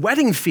a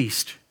wedding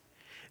feast.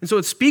 And so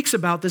it speaks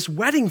about this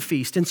wedding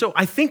feast. And so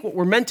I think what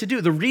we're meant to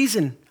do, the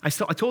reason, I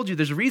told you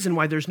there's a reason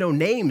why there's no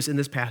names in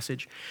this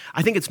passage.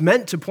 I think it's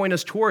meant to point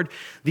us toward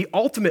the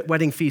ultimate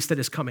wedding feast that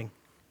is coming.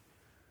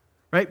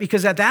 Right?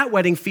 Because at that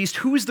wedding feast,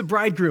 who is the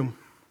bridegroom?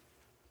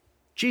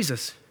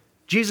 Jesus.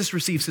 Jesus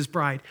receives his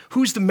bride.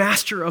 Who's the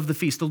master of the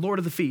feast, the Lord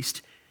of the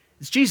feast?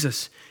 It's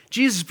Jesus.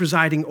 Jesus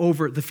presiding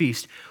over the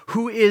feast.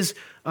 Who is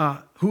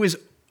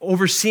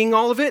overseeing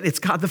all of it? It's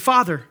God the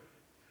Father.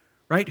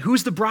 Right?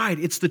 Who's the bride?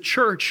 It's the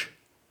church.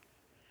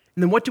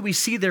 And then what do we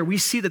see there? We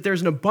see that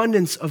there's an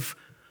abundance of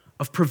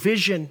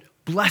provision,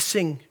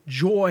 blessing,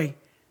 joy,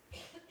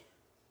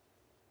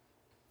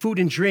 food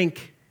and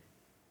drink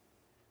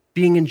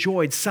being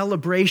enjoyed,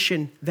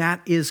 celebration that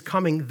is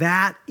coming.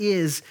 That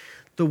is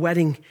the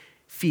wedding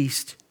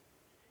feast.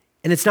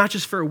 And it's not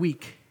just for a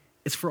week,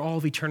 it's for all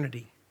of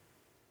eternity.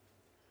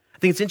 I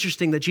think it's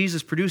interesting that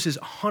Jesus produces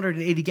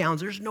 180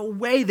 gallons. There's no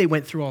way they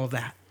went through all of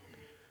that.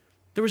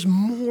 There was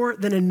more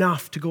than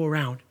enough to go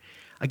around.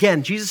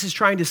 Again, Jesus is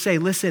trying to say,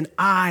 listen,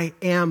 I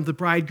am the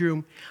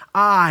bridegroom.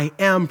 I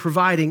am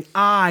providing.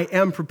 I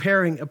am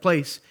preparing a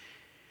place.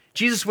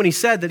 Jesus, when he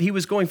said that he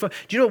was going for,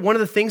 do you know one of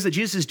the things that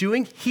Jesus is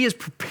doing? He is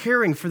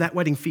preparing for that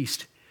wedding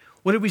feast.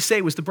 What did we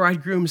say was the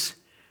bridegroom's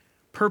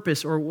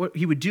purpose, or what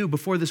he would do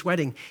before this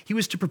wedding? He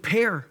was to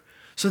prepare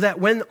so that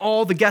when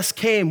all the guests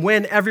came,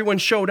 when everyone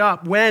showed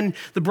up, when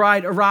the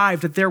bride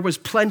arrived, that there was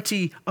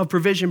plenty of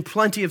provision,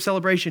 plenty of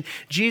celebration.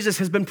 Jesus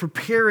has been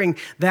preparing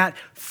that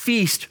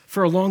feast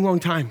for a long, long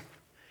time.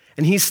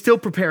 And he's still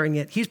preparing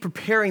it. He's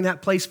preparing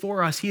that place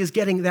for us. He is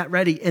getting that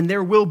ready. And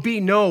there will be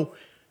no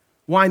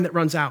wine that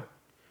runs out,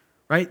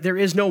 right? There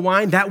is no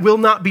wine. That will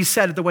not be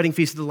said at the wedding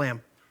feast of the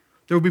Lamb.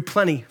 There will be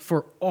plenty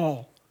for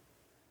all.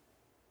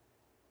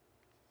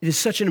 It is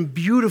such a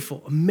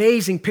beautiful,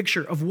 amazing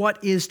picture of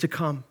what is to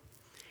come.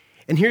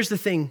 And here's the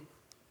thing.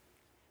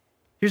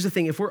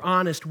 If we're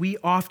honest, we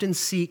often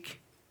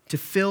seek to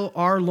fill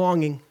our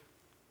longing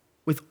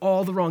with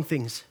all the wrong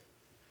things,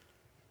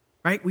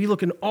 right? We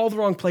look in all the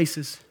wrong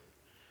places,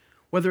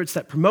 whether it's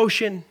that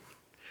promotion,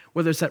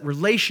 whether it's that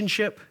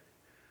relationship,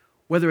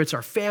 whether it's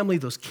our family,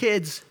 those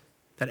kids,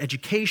 that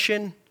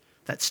education,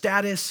 that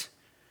status,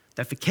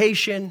 that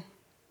vacation,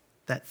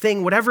 that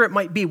thing, whatever it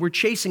might be. We're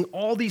chasing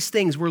all these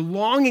things. We're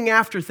longing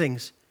after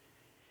things,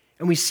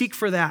 and we seek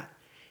for that.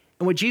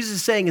 And what Jesus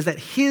is saying is that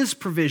his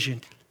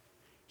provision,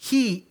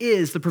 he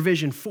is the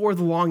provision for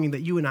the longing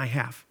that you and I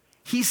have.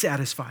 He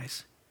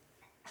satisfies.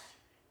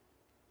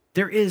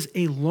 There is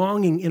a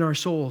longing in our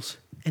souls,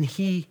 and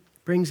he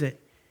brings it.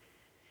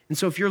 And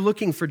so if you're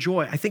looking for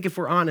joy, I think if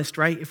we're honest,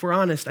 right? If we're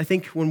honest, I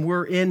think when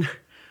we're in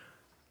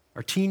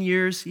our teen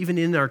years, even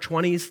in our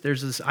 20s,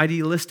 there's this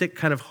idealistic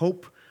kind of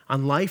hope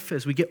on life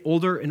as we get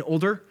older and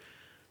older.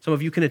 Some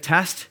of you can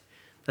attest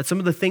that some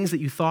of the things that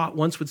you thought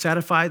once would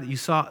satisfy, that you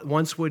thought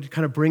once would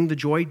kind of bring the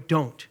joy,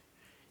 don't.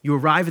 You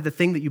arrive at the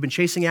thing that you've been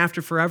chasing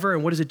after forever,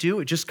 and what does it do?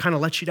 It just kind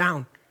of lets you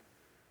down.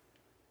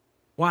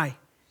 Why?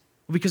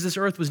 Well, because this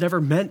earth was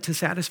never meant to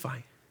satisfy.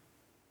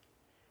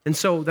 And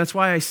so that's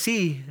why I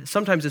see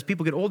sometimes as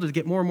people get older, they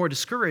get more and more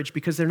discouraged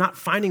because they're not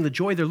finding the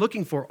joy they're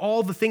looking for.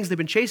 All the things they've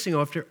been chasing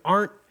after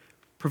aren't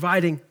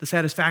providing the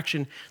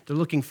satisfaction they're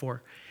looking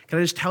for. Can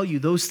I just tell you,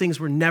 those things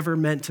were never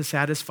meant to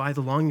satisfy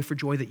the longing for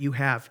joy that you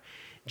have.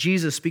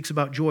 Jesus speaks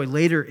about joy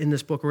later in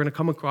this book. We're going to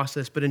come across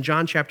this. But in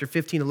John chapter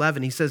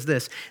 15:11, he says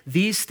this,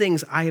 "These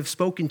things I have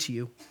spoken to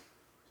you."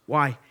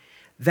 Why?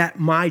 "That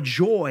my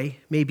joy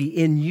may be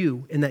in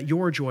you and that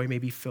your joy may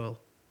be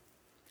full."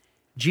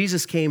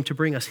 Jesus came to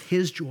bring us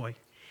his joy.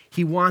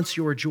 He wants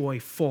your joy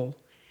full.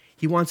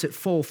 He wants it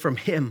full from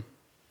him.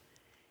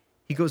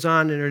 He goes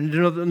on in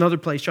another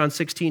place, John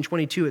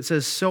 16:22, it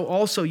says, "So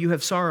also you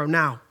have sorrow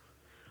now,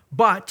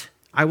 but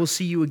I will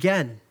see you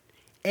again,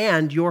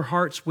 and your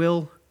hearts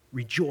will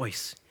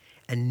rejoice,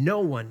 and no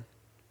one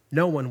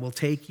will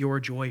take your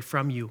joy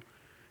from you."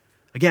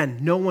 Again,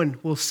 no one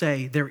will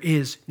say there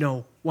is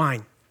no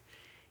wine.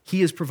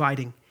 He is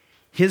providing.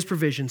 His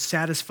provision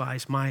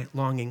satisfies my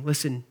longing.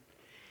 Listen,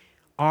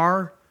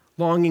 our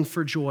longing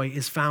for joy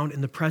is found in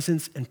the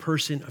presence and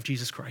person of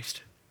Jesus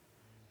Christ.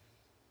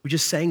 We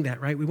just sang that,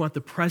 right? We want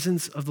the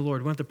presence of the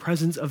Lord. We want the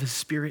presence of his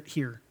Spirit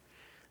here.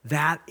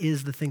 That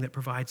is the thing that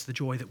provides the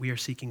joy that we are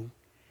seeking. And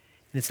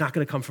it's not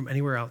going to come from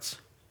anywhere else.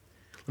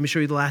 Let me show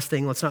you the last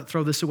thing. Let's not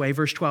throw this away.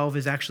 Verse 12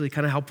 is actually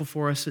kind of helpful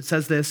for us. It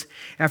says this,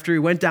 "After he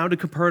went down to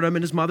Capernaum,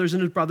 and his mothers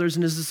and his brothers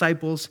and his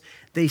disciples,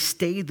 they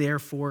stayed there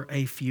for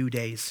a few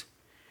days."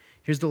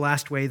 Here's the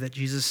last way that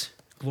Jesus'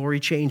 glory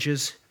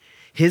changes.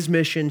 His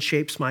mission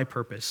shapes my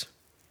purpose.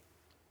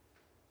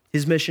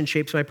 His mission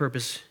shapes my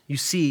purpose. You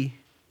see,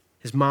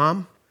 his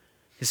mom,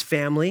 his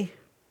family,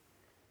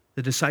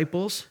 the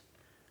disciples,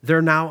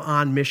 they're now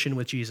on mission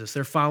with Jesus.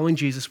 They're following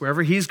Jesus.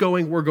 Wherever he's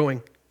going, we're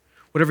going.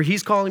 Whatever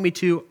he's calling me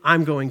to,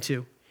 I'm going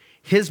to.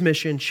 His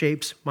mission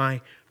shapes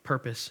my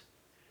purpose.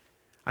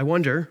 I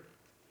wonder,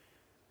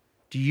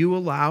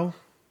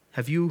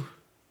 have you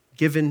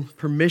given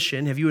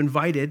permission, have you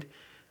invited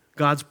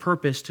God's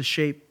purpose to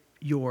shape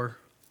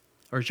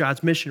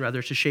God's mission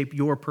rather, to shape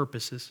your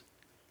purposes?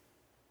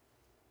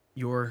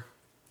 Your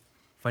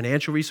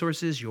financial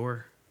resources,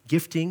 your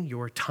gifting,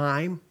 your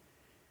time,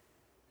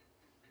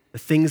 the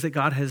things that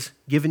God has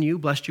given you,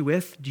 blessed you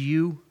with, do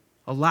you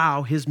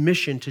allow his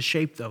mission to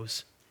shape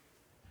those?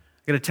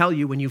 I'm going to tell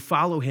you, when you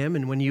follow him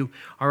and when you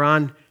are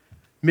on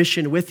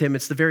mission with him,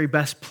 it's the very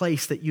best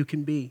place that you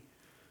can be.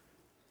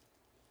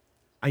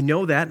 I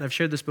know that, and I've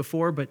shared this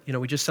before, but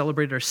we just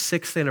celebrated our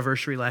 6th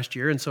anniversary last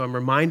year, and so I'm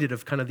reminded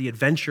of kind of the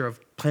adventure of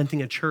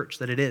planting a church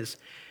that it is.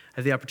 I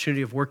have the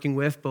opportunity of working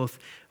with both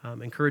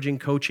encouraging,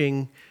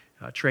 coaching,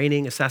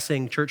 training,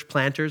 assessing church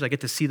planters. I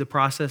get to see the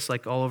process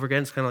like all over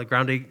again. It's kind of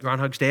like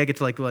Groundhog's Day. I get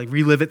to like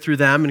relive it through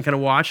them and kind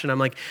of watch. And I'm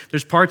like,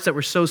 there's parts that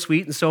were so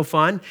sweet and so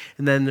fun.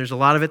 And then there's a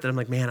lot of it that I'm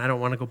like, man, I don't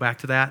want to go back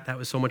to that. That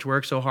was so much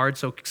work, so hard,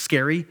 so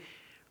scary.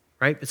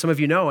 Right? But some of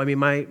you know, I mean,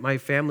 my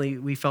family,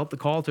 we felt the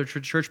call to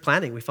church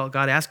planting. We felt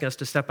God asking us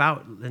to step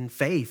out in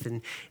faith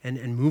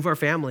and move our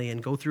family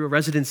and go through a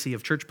residency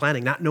of church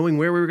planting, not knowing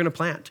where we were going to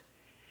plant.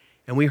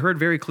 And we heard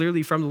very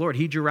clearly from the Lord.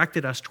 He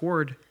directed us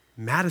toward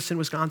Madison,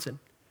 Wisconsin.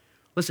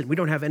 Listen, we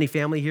don't have any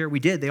family here. We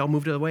did. They all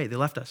moved away. They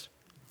left us.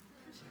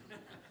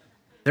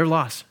 They're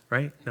lost,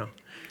 right? No.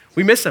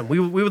 We miss them. We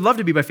would love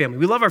to be by family.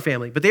 We love our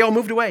family, but they all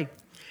moved away.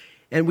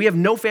 And we have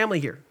no family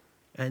here.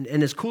 And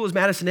as cool as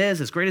Madison is,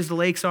 as great as the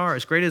lakes are,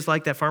 as great as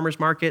like that farmer's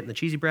market and the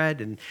cheesy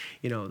bread and,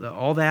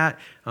 all that,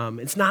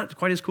 it's not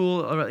quite as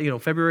cool,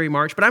 February,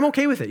 March, but I'm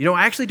okay with it.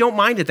 I actually don't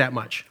mind it that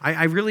much.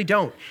 I really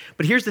don't.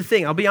 But here's the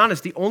thing. I'll be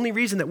honest. The only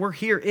reason that we're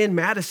here in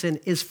Madison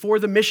is for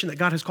the mission that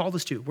God has called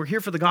us to. We're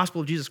here for the gospel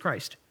of Jesus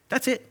Christ.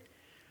 That's it.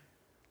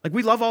 Like,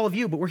 we love all of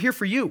you, but we're here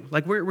for you.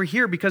 Like, we're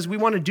here because we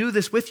want to do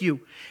this with you.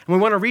 And we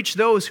want to reach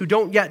those who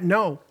don't yet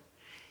know.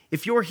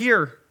 If you're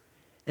here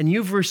and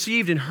you've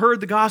received and heard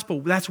the gospel,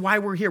 that's why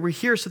we're here. We're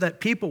here so that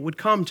people would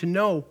come to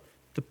know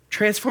the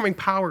transforming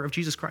power of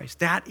Jesus Christ.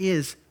 That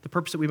is the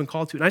purpose that we've been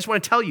called to. And I just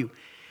want to tell you,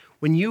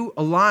 when you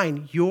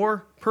align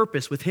your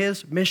purpose with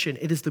his mission,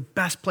 it is the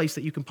best place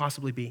that you can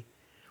possibly be.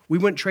 We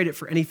wouldn't trade it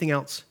for anything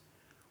else.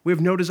 We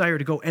have no desire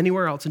to go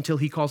anywhere else until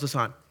he calls us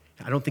on.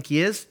 I don't think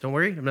he is. Don't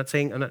worry. I'm not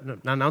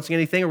announcing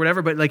anything or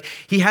whatever, but like,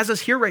 he has us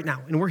here right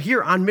now, and we're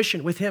here on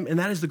mission with him, and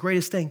that is the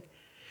greatest thing.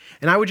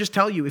 And I would just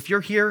tell you, if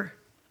you're here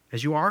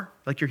as you are,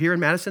 like you're here in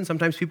Madison,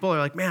 sometimes people are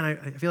like, man,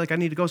 I feel like I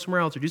need to go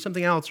somewhere else or do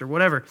something else or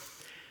whatever.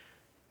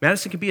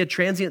 Madison can be a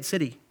transient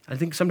city. I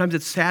think sometimes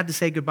it's sad to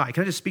say goodbye.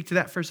 Can I just speak to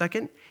that for a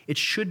second? It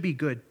should be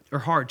good or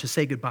hard to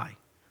say goodbye.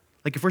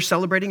 Like, if we're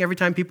celebrating every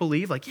time people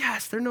leave, like,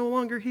 yes, they're no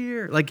longer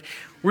here. Like,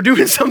 we're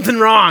doing something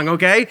wrong,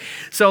 okay?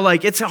 So,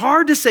 like, it's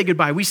hard to say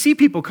goodbye. We see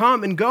people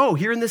come and go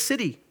here in this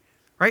city,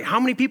 right? How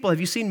many people have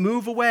you seen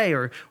move away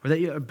or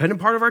that have been a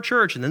part of our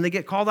church and then they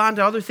get called on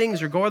to other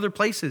things or go other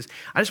places?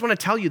 I just want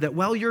to tell you that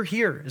while you're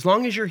here, as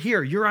long as you're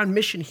here, you're on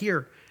mission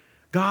here.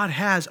 God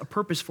has a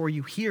purpose for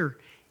you here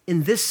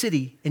in this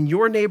city, in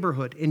your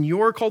neighborhood, in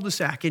your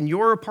cul-de-sac, in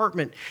your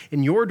apartment,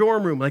 in your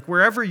dorm room, like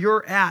wherever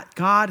you're at,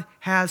 God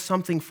has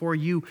something for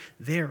you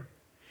there.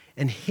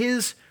 And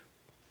his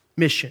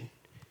mission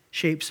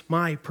shapes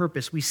my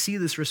purpose. We see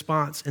this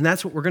response, and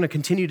that's what we're going to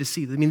continue to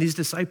see. I mean, these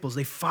disciples,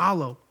 they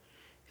follow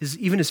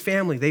even his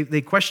family.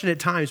 They question at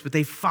times, but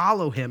they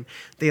follow him.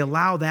 They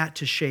allow that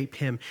to shape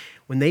him.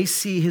 When they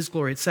see his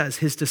glory, it says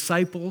his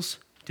disciples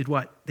did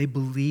what? They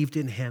believed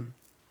in him.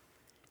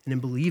 And in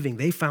believing,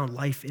 they found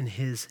life in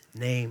his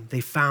name.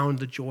 They found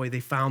the joy. They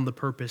found the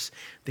purpose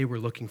they were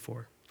looking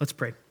for. Let's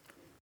pray.